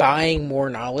imagine buying more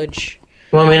knowledge?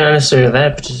 Well, I mean, not necessarily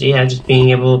that, but just being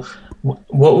able...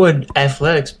 What would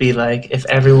athletics be like if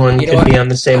everyone could be on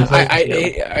the same playing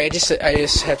field? I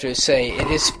just have to say, it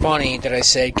is funny that I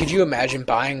said, could you imagine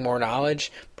buying more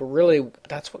knowledge? But really,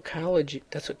 that's what college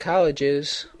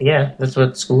is. Yeah, that's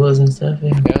what school is and stuff,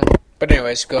 yeah. But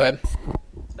anyways, go ahead.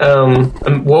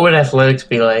 What would athletics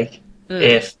be like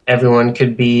if everyone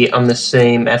could be on the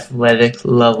same athletic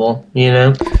level,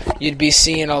 You'd be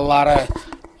seeing a lot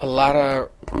of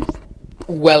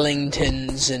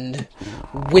Wellingtons and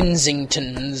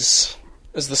Winsingtons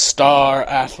as the star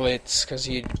athletes, because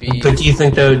you'd be... But do you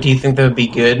think that would be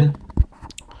good?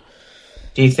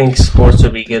 Do you think sports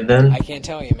would be good then? I can't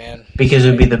tell you, man. Because it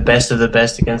would be the best of the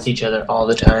best against each other all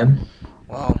the time?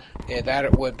 Well, yeah, that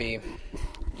it would be.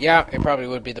 Yeah, it probably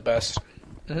would be the best.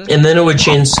 Mm-hmm. And then it would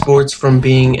change sports from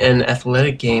being an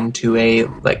athletic game to a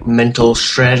mental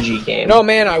strategy game. No,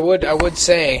 man, I would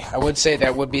say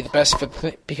that would be the best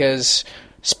because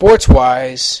sports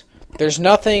wise, there's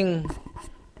no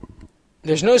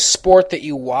sport that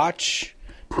you watch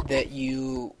that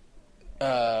you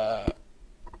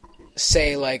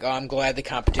say I'm glad the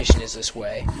competition is this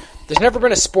way. There's never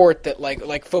been a sport that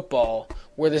like football,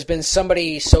 where there's been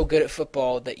somebody so good at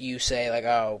football that you say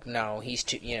oh no, he's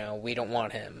too, we don't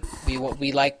want him.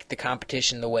 We like the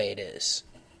competition the way it is.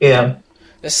 Yeah.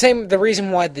 The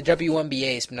reason why the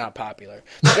WNBA is not popular.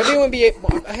 The WNBA,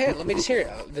 well, hey, let me just hear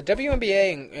it. The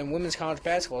WNBA and women's college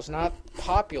basketball is not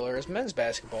popular as men's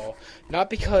basketball. Not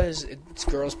because it's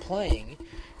girls playing.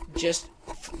 Just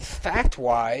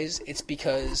fact-wise, it's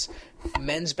because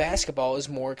men's basketball is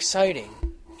more exciting.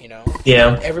 You know,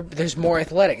 there's more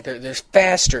athletic. There's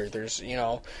faster. There's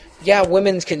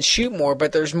women can shoot more,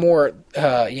 but there's more.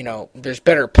 There's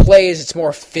better plays. It's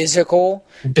more physical.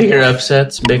 Bigger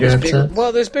upsets.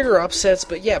 There's bigger upsets,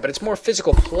 but it's more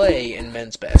physical play in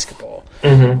men's basketball.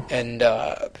 Mm-hmm. And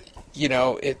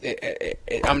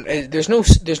there's no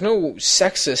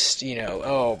sexist.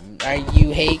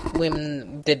 You hate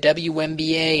women, the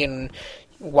WNBA, and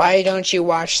why don't you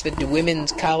watch the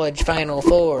women's college Final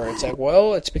Four? It's like,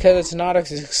 well, it's because it's not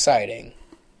as exciting.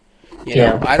 You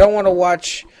know, I don't want to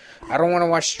watch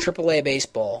AAA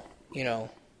baseball. I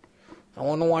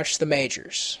want to watch the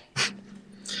majors.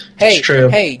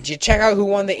 Hey, did you check out who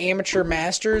won the Amateur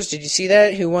Masters? Did you see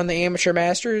that? Who won the Amateur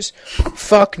Masters?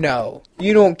 Fuck no.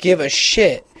 You don't give a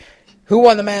shit. Who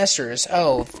won the Masters?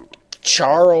 Oh,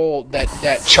 Charles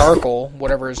Charcoal,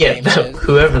 whatever his name is.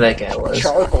 Whoever that guy was.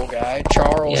 Charcoal guy.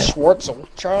 Charles Schwartzel.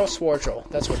 Charles Schwartzel.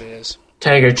 That's what it is.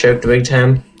 Tiger choked big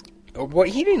time. What?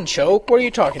 He didn't choke? What are you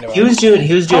talking about? He was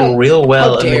doing real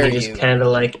well, and then he just kind of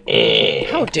like,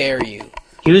 How dare you?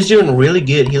 He was doing really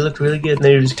good. He looked really good, and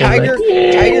then he was kind of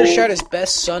like, Tiger shot his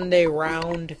best Sunday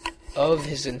round of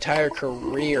his entire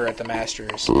career at the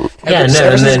Masters. And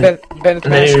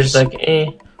then he was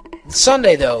like,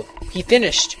 Sunday, though, he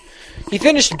finished. He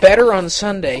finished better on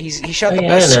Sunday. He shot the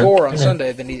best score on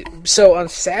Sunday than he. So on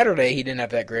Saturday he didn't have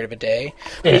that great of a day.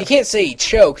 But you can't say he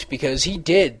choked because he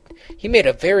did. He made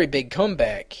a very big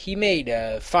comeback. He made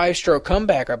a 5-stroke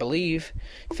comeback, I believe.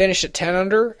 Finished at 10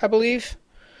 under, I believe.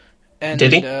 And,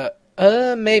 did he?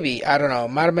 Maybe, I don't know.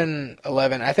 Might have been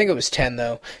 11. I think it was 10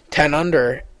 though. 10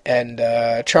 under, and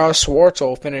Charles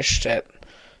Schwartzel finished at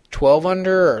 12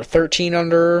 under or 13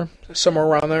 under, somewhere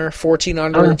around there, 14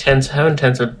 under. How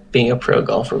intense would being a pro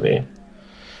golfer be?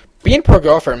 Being a pro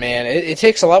golfer, man, it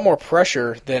takes a lot more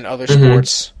pressure than other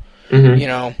sports.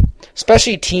 Mm-hmm.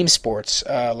 Especially team sports,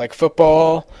 like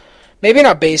football. Maybe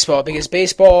not baseball, because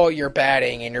baseball, you're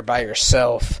batting and you're by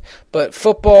yourself. But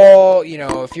football,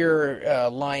 if you're a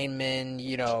lineman,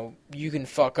 you can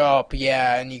fuck up,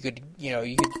 and you could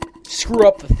screw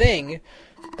up the thing,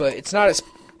 but it's not as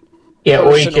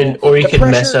personal. or you could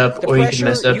mess up,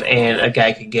 and a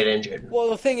guy could get injured.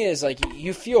 Well, the thing is,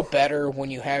 you feel better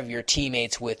when you have your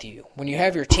teammates with you. When you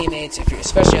have your teammates,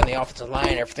 especially on the offensive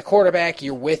line, if the quarterback,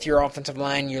 you're with your offensive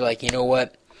line, you're like, you know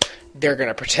what? They're going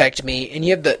to protect me. And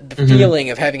you have the feeling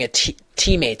of having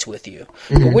teammates with you.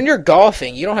 Mm-hmm. But when you're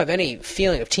golfing, you don't have any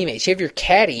feeling of teammates. You have your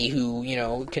caddy who,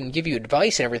 can give you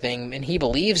advice and everything, and he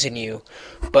believes in you.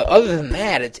 But other than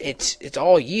that, it's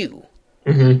all you.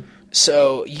 Mm-hmm.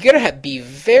 So you got to be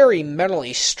very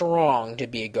mentally strong to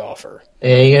be a golfer.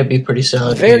 Yeah, you got to be pretty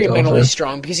solid. Very mentally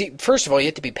strong, because first of all, you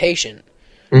have to be patient.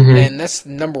 Mm-hmm. And that's the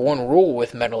number one rule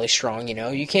with mentally strong.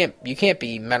 You can't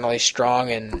be mentally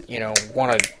strong and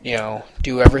want to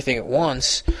do everything at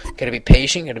once. Got to be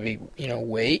patient. Got to be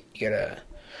wait. You gotta.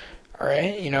 All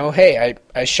right. Hey,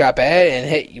 I shot bad, and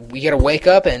hey, we gotta wake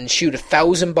up and shoot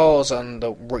 1,000 balls on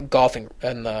the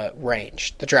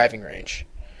driving range.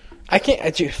 I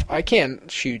can't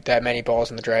shoot that many balls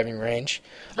in the driving range.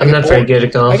 I'm not very good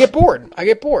at golf. I get bored,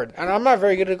 and I'm not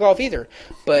very good at golf either.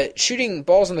 But shooting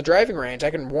balls in the driving range,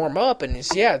 I can warm up, and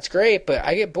it's great. But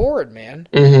I get bored, man.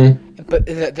 Mm-hmm. But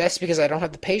that's because I don't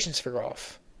have the patience for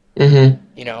golf.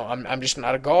 Mm-hmm. I'm just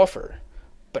not a golfer.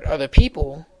 But other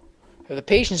people have the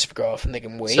patience for golf, and they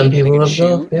can wait, Some and they people can love shoot,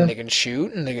 golf, yeah. and they can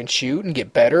shoot, and they can shoot, and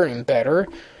get better and better,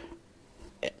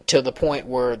 to the point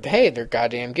where they're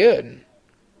goddamn good.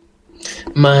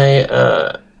 My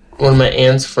one of my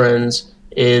aunt's friends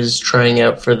is trying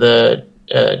out for the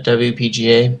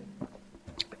WPGA.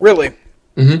 Really?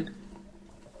 Mm-hmm.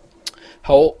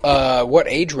 What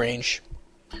age range?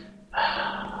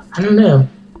 I don't know.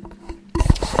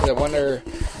 I wonder.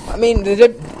 I mean, the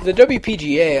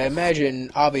WPGA. I imagine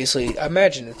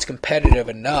it's competitive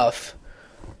enough.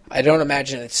 I don't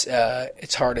imagine it's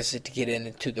hard as it to get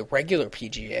into the regular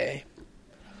PGA.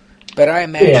 But I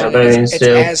imagine it's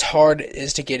as hard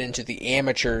as to get into the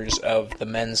amateurs of the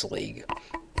men's league,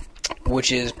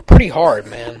 which is pretty hard,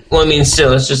 man. Well, I mean,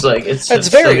 still, it's just like it's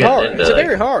very hard. It's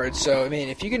very hard. So, I mean,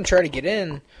 if you can try to get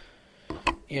in,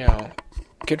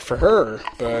 good for her.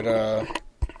 But and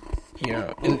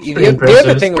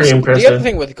the other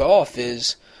thing with golf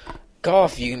is,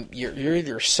 golf, you're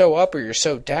either so up or you're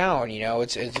so down. You know,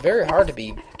 it's very hard to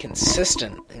be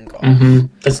consistent in golf. Mm-hmm.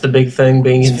 That's the big thing,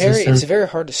 being consistent. It's very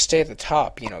hard to stay at the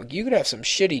top. You know, you could have some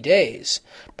shitty days,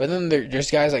 but then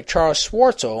there's guys like Charles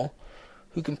Schwartzel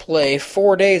who can play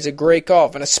 4 days of great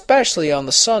golf, and especially on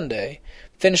the Sunday,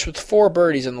 finish with 4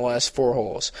 birdies in the last 4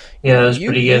 holes. Yeah, that's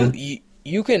pretty good.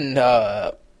 You can,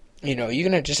 you know, you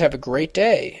can just have a great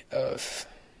day of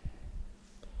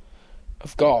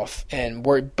golf,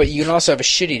 but you can also have a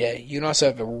shitty day. You can also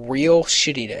have a real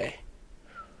shitty day,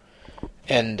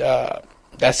 and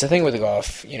that's the thing with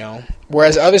golf, you know.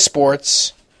 Whereas other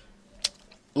sports,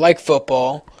 like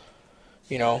football,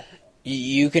 you know,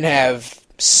 you can have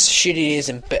shitty days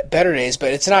and better days,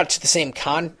 but it's not to the same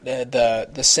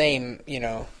the same, you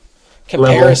know,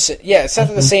 comparison. Level. Yeah, it's not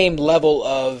the same level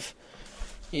of,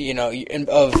 you know,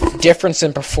 of difference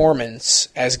in performance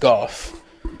as golf.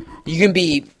 You can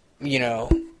be, you know,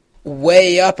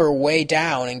 way up or way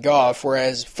down in golf,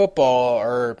 whereas football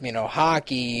or, you know,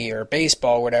 hockey or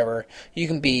baseball or whatever, you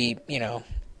can be, you know,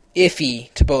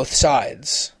 iffy to both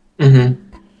sides.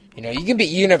 Mm-hmm. You know, you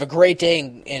can have a great day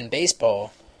in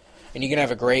baseball, and you can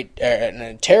have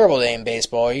a terrible day in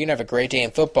baseball, or you can have a great day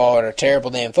in football and a terrible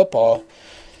day in football,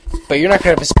 but you're not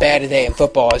going to have as bad a day in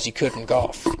football as you could in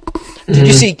golf. Mm-hmm. Did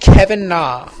you see Kevin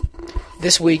Na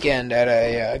this weekend at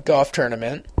a golf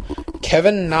tournament?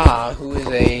 Kevin Na, who is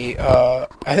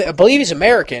I believe he's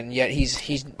American, yet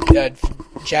he's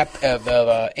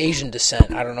of Asian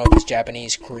descent. I don't know if he's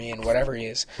Japanese, Korean, whatever he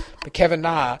is. But Kevin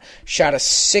Na shot a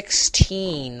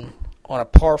 16 on a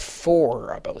par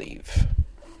 4, I believe.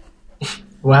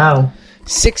 Wow.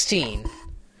 16.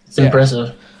 It's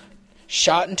impressive.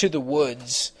 Shot into the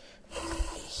woods.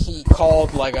 He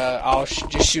called I'll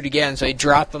just shoot again, so he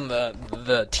dropped on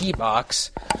the tee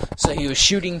box. So he was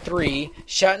shooting 3,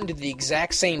 shot into the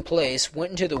exact same place,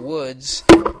 went into the woods,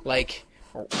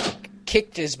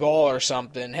 kicked his ball or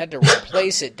something, had to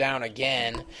replace it down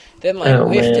again, then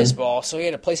whiffed his ball, so he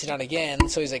had to place it down again.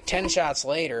 So he's 10 shots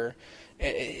later.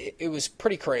 It was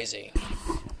pretty crazy.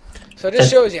 So it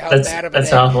just shows you how bad of a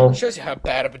day. Awful. It shows you how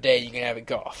bad of a day you can have at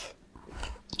golf.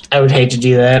 I would hate to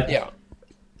do that. Yeah.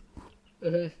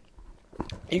 Mm-hmm.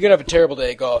 You can have a terrible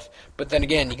day at golf, but then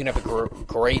again, you can have a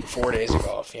great 4 days of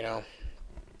golf, you know?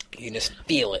 You can just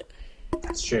feel it.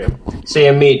 That's true. So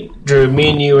yeah, Drew, me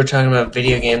and you were talking about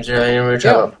video games earlier, and we were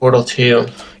talking about Portal 2.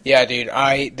 Yeah, dude,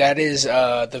 that's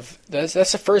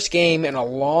the first game in a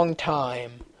long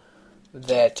time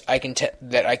that I can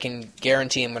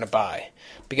guarantee I'm going to buy.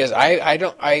 Because I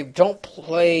don't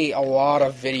play a lot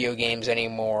of video games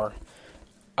anymore.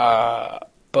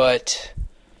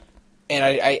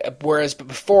 Whereas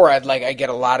before I get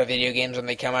a lot of video games when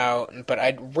they come out, but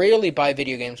I'd rarely buy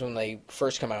video games when they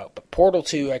first come out. But Portal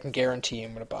 2, I can guarantee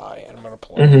I'm going to buy and I'm going to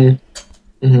play.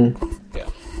 Mm-hmm. Yeah.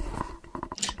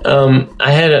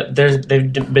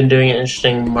 They've been doing an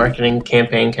interesting marketing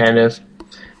campaign, kind of.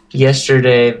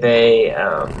 Yesterday,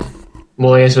 I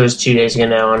guess it was 2 days ago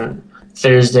now, on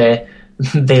Thursday,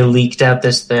 they leaked out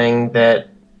this thing it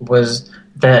was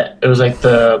like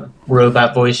the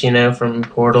robot voice, you know, from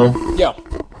Portal. Yeah.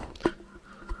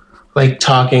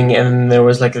 Talking, and there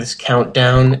was this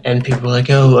countdown, and people were like,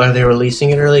 oh, are they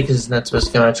releasing it early? Because it's not supposed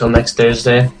to come out until next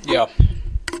Thursday. Yeah.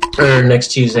 Or next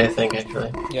Tuesday, I think,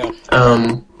 actually. Yeah.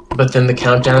 But then the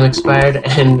countdown expired,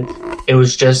 and it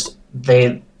was just,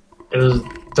 it was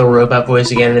the robot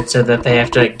voice again. It said that they have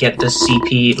to get the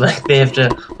CP, they have to,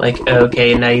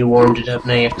 okay, now you warmed it up,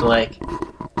 now you have to,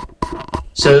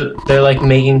 so they're,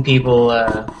 making people,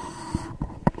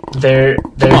 they're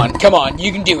Come on,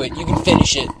 you can do it, you can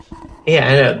finish it. Yeah,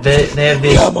 I know. They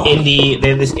have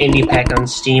this indie pack on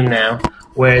Steam now,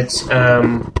 where it's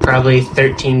probably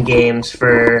 13 games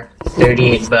for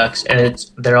 $38, and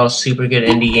they're all super good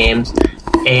indie games.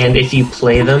 And if you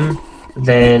play them,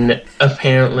 then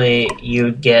apparently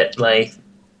you get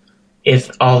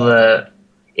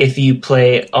if you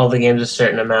play all the games a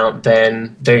certain amount,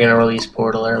 then they're gonna release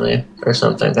Portal early or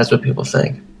something. That's what people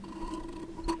think.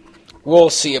 We'll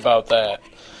see about that.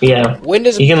 Yeah. When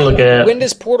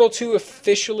does Portal 2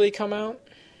 officially come out?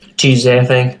 Tuesday, I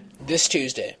think. This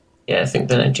Tuesday. Yeah, I think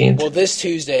the 19th. Well, this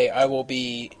Tuesday I will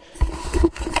be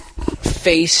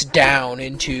face down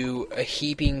into a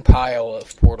heaping pile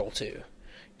of Portal 2.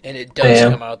 And it does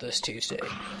come out this Tuesday.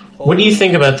 What do you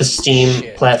think about the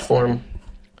Steam platform?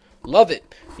 Love it.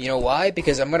 You know why?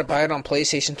 Because I'm going to buy it on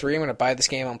PlayStation 3. I'm going to buy this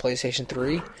game on PlayStation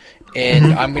 3.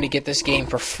 And I'm going to get this game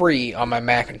for free on my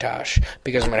Macintosh.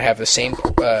 Because I'm going to have the same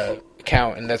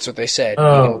account, and that's what they said.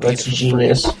 Oh, that's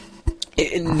genius.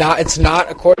 It's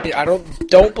not according. I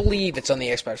don't believe it's on the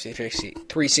Xbox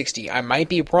 360. I might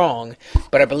be wrong,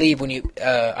 but I believe when you,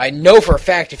 I know for a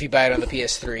fact if you buy it on the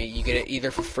PS3, you get it either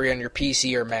for free on your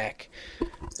PC or Mac.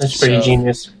 That's pretty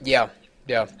genius. Yeah.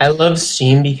 I love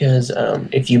Steam because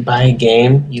if you buy a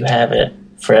game, you have it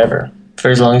forever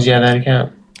for as long as you have that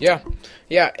account. Yeah,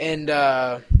 and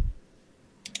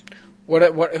one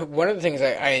of the things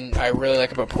I really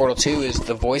like about Portal 2 is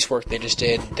the voice work they just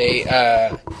did.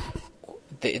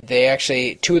 They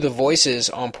actually, two of the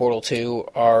voices on Portal 2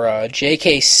 are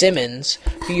J.K. Simmons,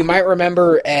 who you might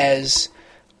remember as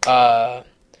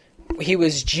he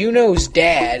was Juno's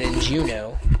dad in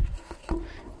Juno,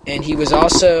 and he was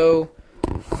also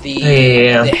the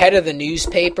head of the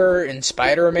newspaper in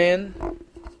Spider-Man,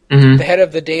 the head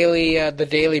of the Daily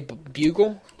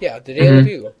Bugle, the Daily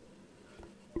Bugle.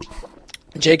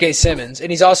 J.K. Simmons, and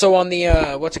he's also on the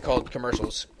what's it called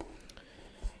commercials?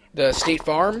 The State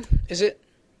Farm, is it?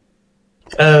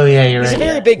 Oh, yeah, you're right. He's a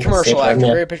very big commercial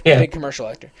actor, Farm, big commercial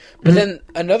actor. But then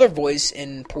another voice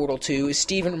in Portal 2 is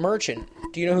Stephen Merchant.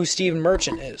 Do you know who Stephen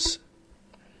Merchant is?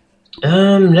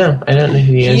 No, I don't know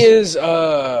who he is.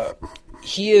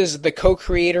 He is the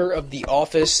co-creator of The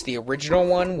Office, the original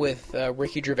one with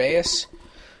Ricky Gervais.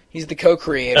 He's the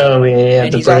co-creator. Oh, yeah,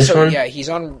 and the he's British also one? Yeah, he's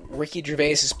on Ricky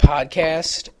Gervais's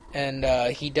podcast. And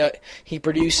he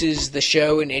produces the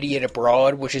show An Idiot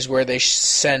Abroad, which is where they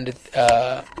send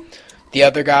the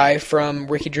other guy from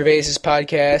Ricky Gervais's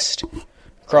podcast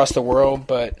across the world.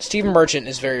 But Stephen Merchant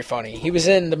is very funny. He was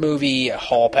in the movie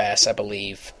Hall Pass, I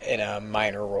believe, in a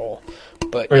minor role.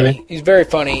 But really? Yeah, he's very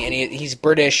funny, and he's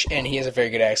British, and he has a very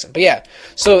good accent. But yeah,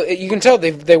 so you can tell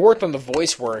they worked on the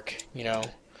voice work,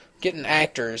 getting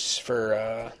actors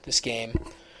for this game.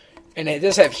 And it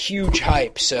does have huge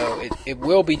hype, so it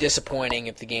will be disappointing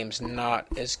if the game's not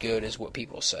as good as what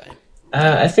people say.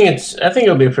 I think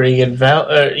it'll be pretty good.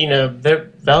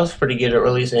 Valve's pretty good at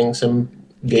releasing some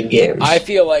good games. I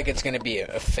feel like it's going to be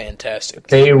a fantastic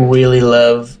game. They really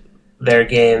love their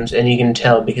games, and you can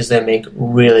tell because they make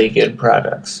really good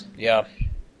products. Yeah.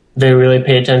 They really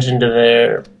pay attention to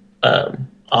their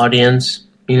audience.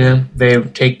 They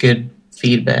take good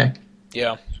feedback.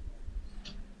 Yeah.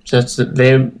 So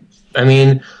the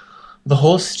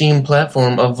whole Steam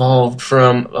platform evolved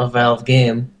from a Valve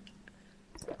game.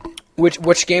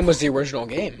 Which game was the original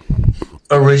game?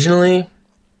 Originally,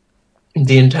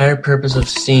 the entire purpose of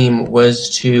Steam was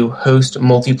to host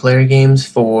multiplayer games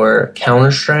for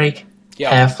Counter-Strike,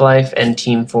 Half-Life, and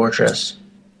Team Fortress.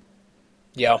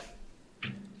 Yeah.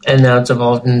 And now it's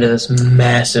evolved into this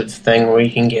massive thing where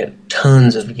you can get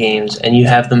tons of games, and you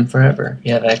have them forever.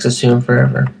 You have access to them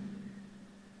forever.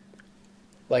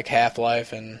 Like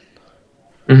Half-Life and...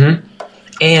 Mm-hmm.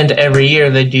 And every year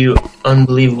they do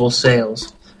unbelievable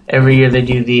sales. Every year they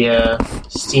do the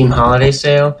Steam Holiday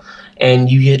Sale, and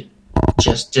you get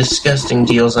just disgusting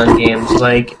deals on games.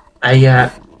 Like, I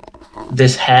got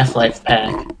this Half-Life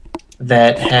pack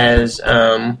that has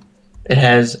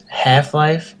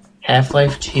Half-Life,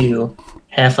 Half-Life 2,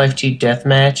 Half-Life 2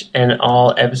 Deathmatch, and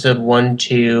all Episode 1,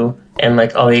 2, and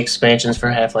like all the expansions for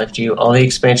Half-Life 2, all the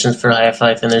expansions for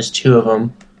Half-Life, and there's 2 of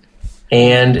them,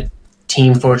 and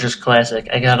Team Fortress Classic.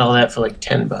 I got all that for like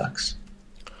 $10.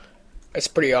 That's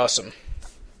pretty awesome.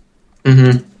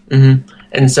 Mm-hmm. Mm-hmm.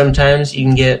 And sometimes you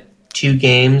can get 2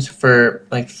 games for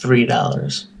like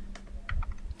 $3.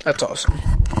 That's awesome.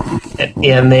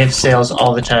 And they have sales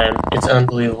all the time. It's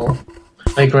unbelievable.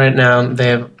 Like right now, they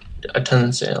have a ton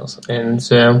of sales, and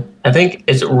so I think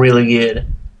it's really good.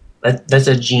 That's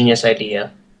a genius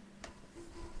idea.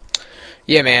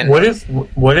 Yeah, man. What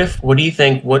do you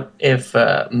think? What if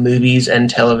movies and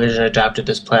television adopted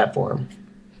this platform?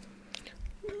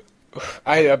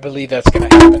 I believe that's going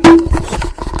to happen.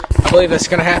 I believe that's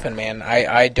going to happen, man.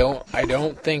 I don't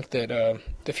think that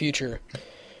the future.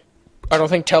 I don't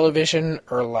think television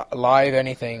or live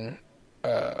anything.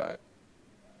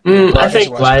 I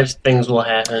think live things will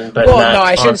happen, but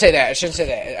I shouldn't say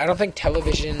that. I don't think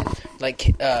television,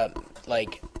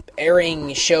 like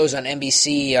airing shows on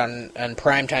NBC on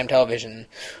primetime television,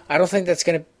 I don't think that's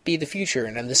going to be the future.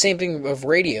 And the same thing of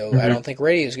radio. Mm-hmm. I don't think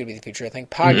radio is going to be the future. I think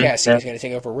podcasting is going to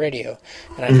take over radio.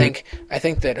 And I think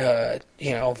that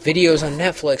videos on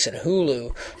Netflix and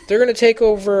Hulu, they're going to take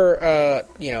over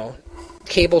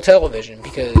cable television,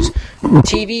 because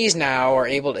TVs now are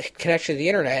able to connect to the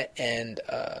internet, and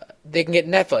they can get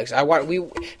Netflix.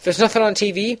 If there's nothing on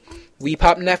TV, we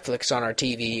pop Netflix on our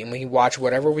TV, and we can watch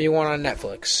whatever we want on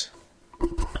Netflix.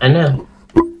 I know.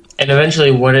 And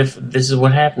eventually, what if this is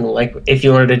what happened? Like, if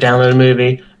you wanted to download a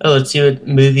movie, let's see what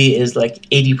movie is like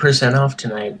 80% off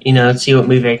tonight. Let's see what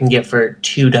movie I can get for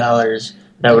 $2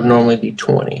 that would normally be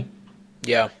 $20.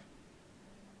 Yeah.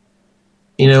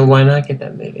 You know, why not get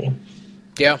that movie?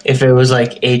 Yeah. If it was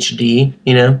like HD,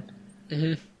 you know?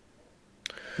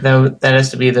 Mm-hmm. That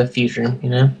has to be the future, you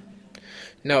know?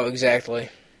 No, exactly.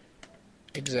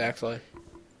 Exactly.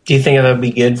 Do you think that would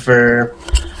be good for...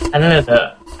 I don't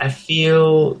know, I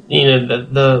feel, you know,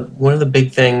 the one of the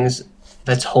big things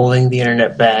that's holding the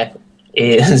internet back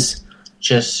is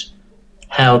just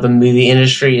how the movie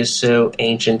industry is so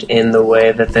ancient in the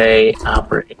way that they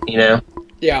operate, you know?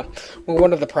 Yeah. Well,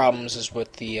 one of the problems is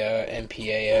with the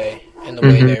MPAA and the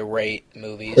way they rate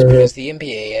movies, because the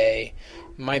MPAA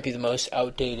might be the most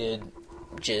outdated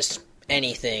just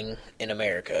anything in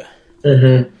America.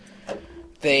 Mm-hmm.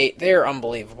 They're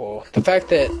unbelievable. The fact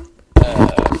that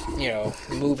you know,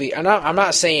 movie. I'm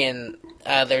not saying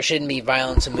there shouldn't be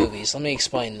violence in movies. Let me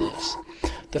explain this.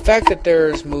 The fact that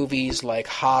there's movies like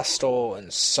Hostel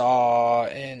and Saw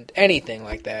and anything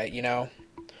like that, you know.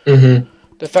 Mm-hmm.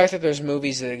 The fact that there's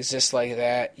movies that exist like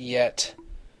that, yet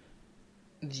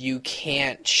you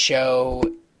can't show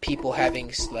people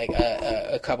having, like,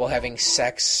 a couple having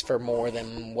sex for more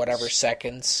than whatever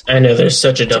seconds. I know, there's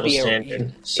such a double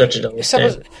standard. Such a double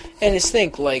standard. And it's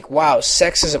think, like, wow,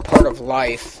 sex is a part of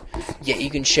life, yet you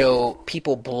can show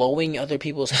people blowing other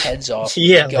people's heads off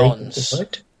with guns.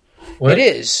 Like, what? It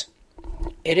is.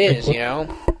 It is, you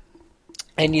know?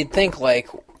 And you'd think, like,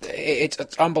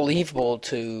 it's unbelievable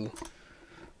to...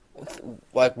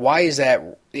 Like, why is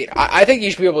that? I think you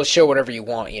should be able to show whatever you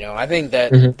want, you know. I think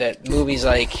that that movies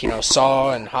like, you know,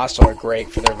 Saw and Hostel are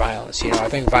great for their violence. You know, I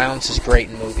think violence is great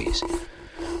in movies.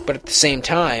 But at the same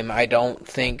time, I don't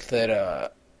think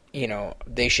that, you know,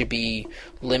 they should be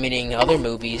limiting other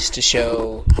movies to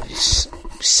show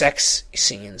sex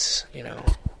scenes, you know.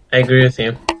 I agree with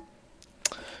you.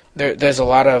 There's a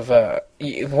lot of...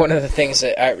 one of the things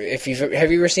that...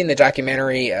 have you ever seen the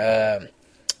documentary...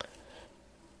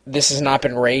 This has not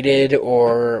been rated,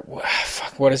 or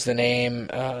what is the name?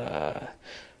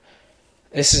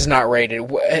 This is not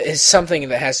rated. It's something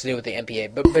that has to do with the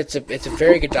MPA, but it's a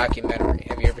very good documentary.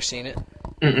 Have you ever seen it?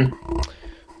 Mm-mm.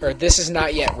 Or This Is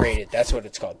Not Yet Rated. That's what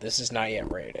it's called. This Is Not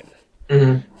Yet Rated.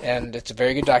 Mm-hmm. And it's a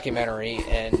very good documentary.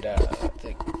 And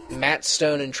Matt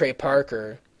Stone and Trey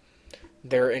Parker,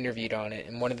 they're interviewed on it,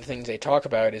 and one of the things they talk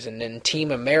about is in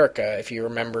Team America, if you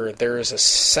remember, there is a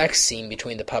sex scene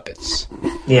between the puppets.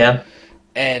 Yeah.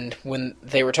 And when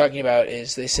they were talking about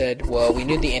is, they said, well, we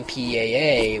knew the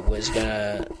MPAA was going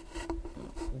to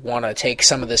want to take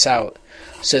some of this out.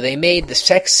 So they made the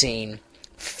sex scene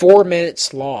 4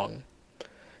 minutes long.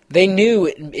 They knew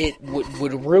it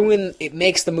would ruin... It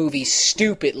makes the movie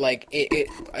stupid. Like,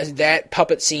 that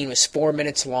puppet scene was 4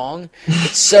 minutes long.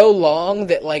 It's so long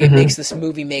that, like, it makes this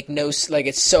movie make no... Like,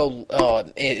 it's so...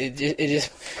 It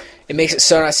makes it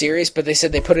so not serious, but they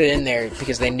said they put it in there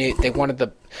because they knew... They wanted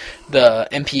the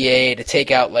MPA to take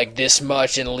out, like, this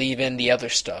much and leave in the other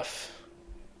stuff.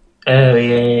 Oh,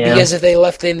 yeah. Because if they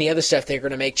left in the other stuff, they're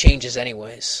going to make changes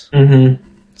anyways. Mm-hmm.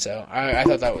 So, I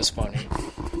thought that was funny.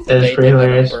 That's pretty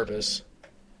hilarious. On purpose.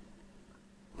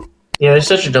 Yeah, there's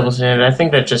such a double standard. I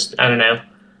think that just, I don't know.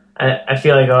 I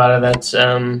feel like a lot of that's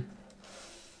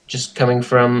just coming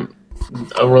from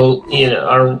a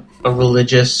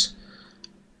religious,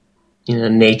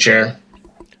 nature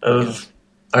of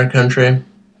our country.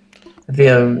 I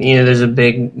feel, there's a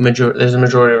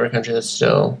majority of our country that's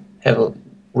still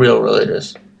real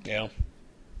religious. Yeah.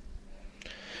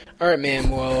 All right, man.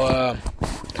 Well,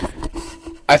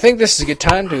 I think this is a good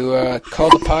time to call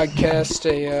the podcast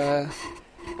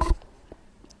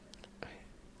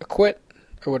a quit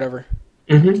or whatever.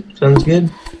 Mm-hmm. Sounds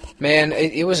good. Man,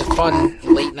 it was a fun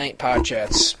late night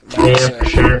podcast. Yeah, for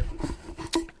sure.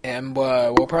 And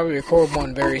we'll probably record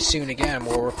one very soon again.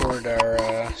 We'll record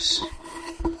our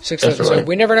sixth episode.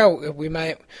 We never know. We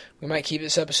might keep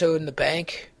this episode in the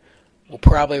bank. We'll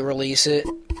probably release it,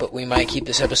 but we might keep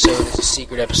this episode as a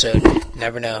secret episode.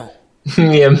 Never know.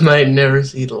 You might never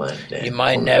see the light of day. You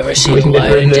might never see the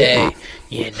light of day.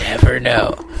 You never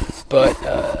know. But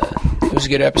it was a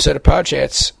good episode of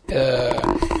Podchats.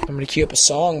 I'm going to cue up a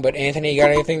song, but Anthony, you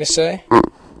got anything to say?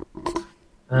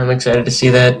 I'm excited to see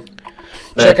that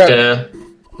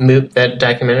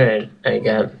documentary I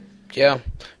got. Yeah.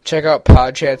 Check out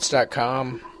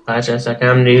podchats.com.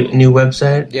 Podchats.com, new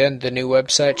website. Yeah, the new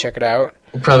website. Check it out.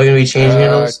 We're probably going to be changing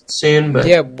it soon, but...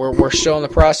 Yeah, we're still in the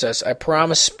process. I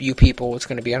promise you people it's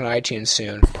going to be on iTunes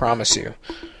soon. Promise you.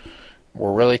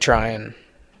 We're really trying.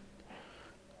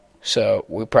 So,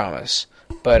 we promise.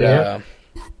 But,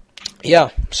 yeah.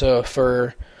 So,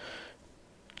 for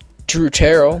Drew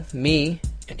Terrell, me,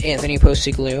 and Anthony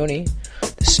Postiglione,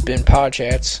 this has been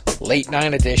Podchats, Late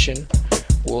Night Edition.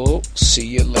 We'll see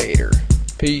you later.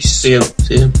 Peace. See you.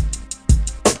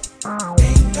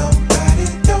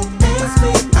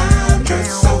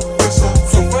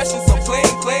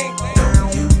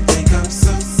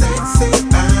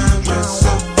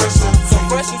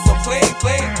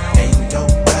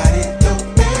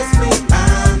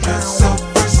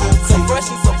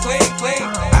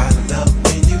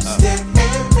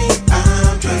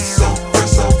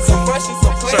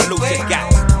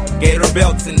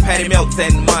 Belts and Patty Melts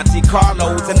and Monte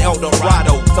Carlos and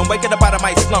Eldorado. So I'm waking up out of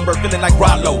my slumber feeling like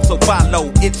Rollo. So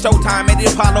follow, it's showtime at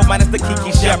the Apollo minus the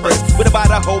Kiki Shepherds. With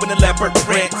about a hoe in the leopard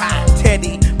print.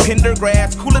 Teddy,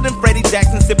 Pendergrass, cooler than Freddie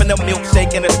Jackson, sipping a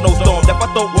milkshake in a snowstorm. Left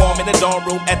I throw warm in the dorm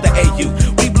room at the AU.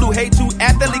 We blew hay too,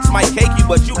 athletes might cake you,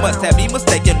 but you must have me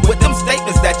mistaken with them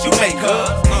statements that you make,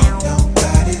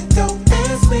 Nobody don't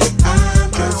ask me,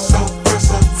 I'm just so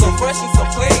versatile. So fresh and so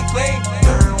clean, clean.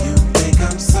 You think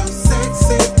I'm so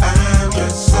sexy, I'm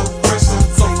just so versatile.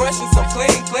 So fresh and so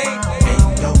clean, clean.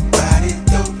 Ain't nobody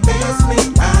don't ask me,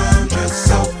 I'm just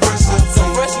so versatile. So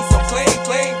fresh and so clean,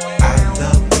 clean. I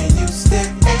love when you stare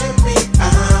at me,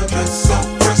 I'm just so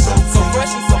versatile. So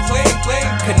fresh and so clean, clean.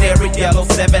 Canary yellow,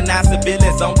 7-9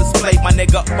 civilians on display. My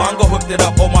nigga Bongo hooked it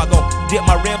up. Oh my god, dip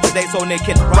my rim today so they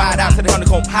can ride out to the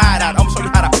honeycomb hide out. I'ma show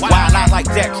you how to wild out like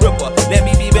Jack Tripper. Let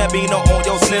me be Bambino on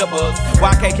your slippers,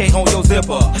 YKK on your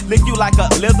zipper. Lick you like a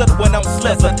lizard when I'm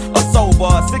slizzard or sober.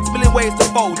 6 million ways to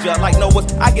fold ya. Like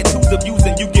Noah's, I get 2s of views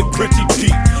and you get pretty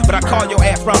deep. But I call your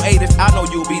ass from 8ish, I know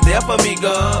you'll be there for me,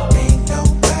 girl.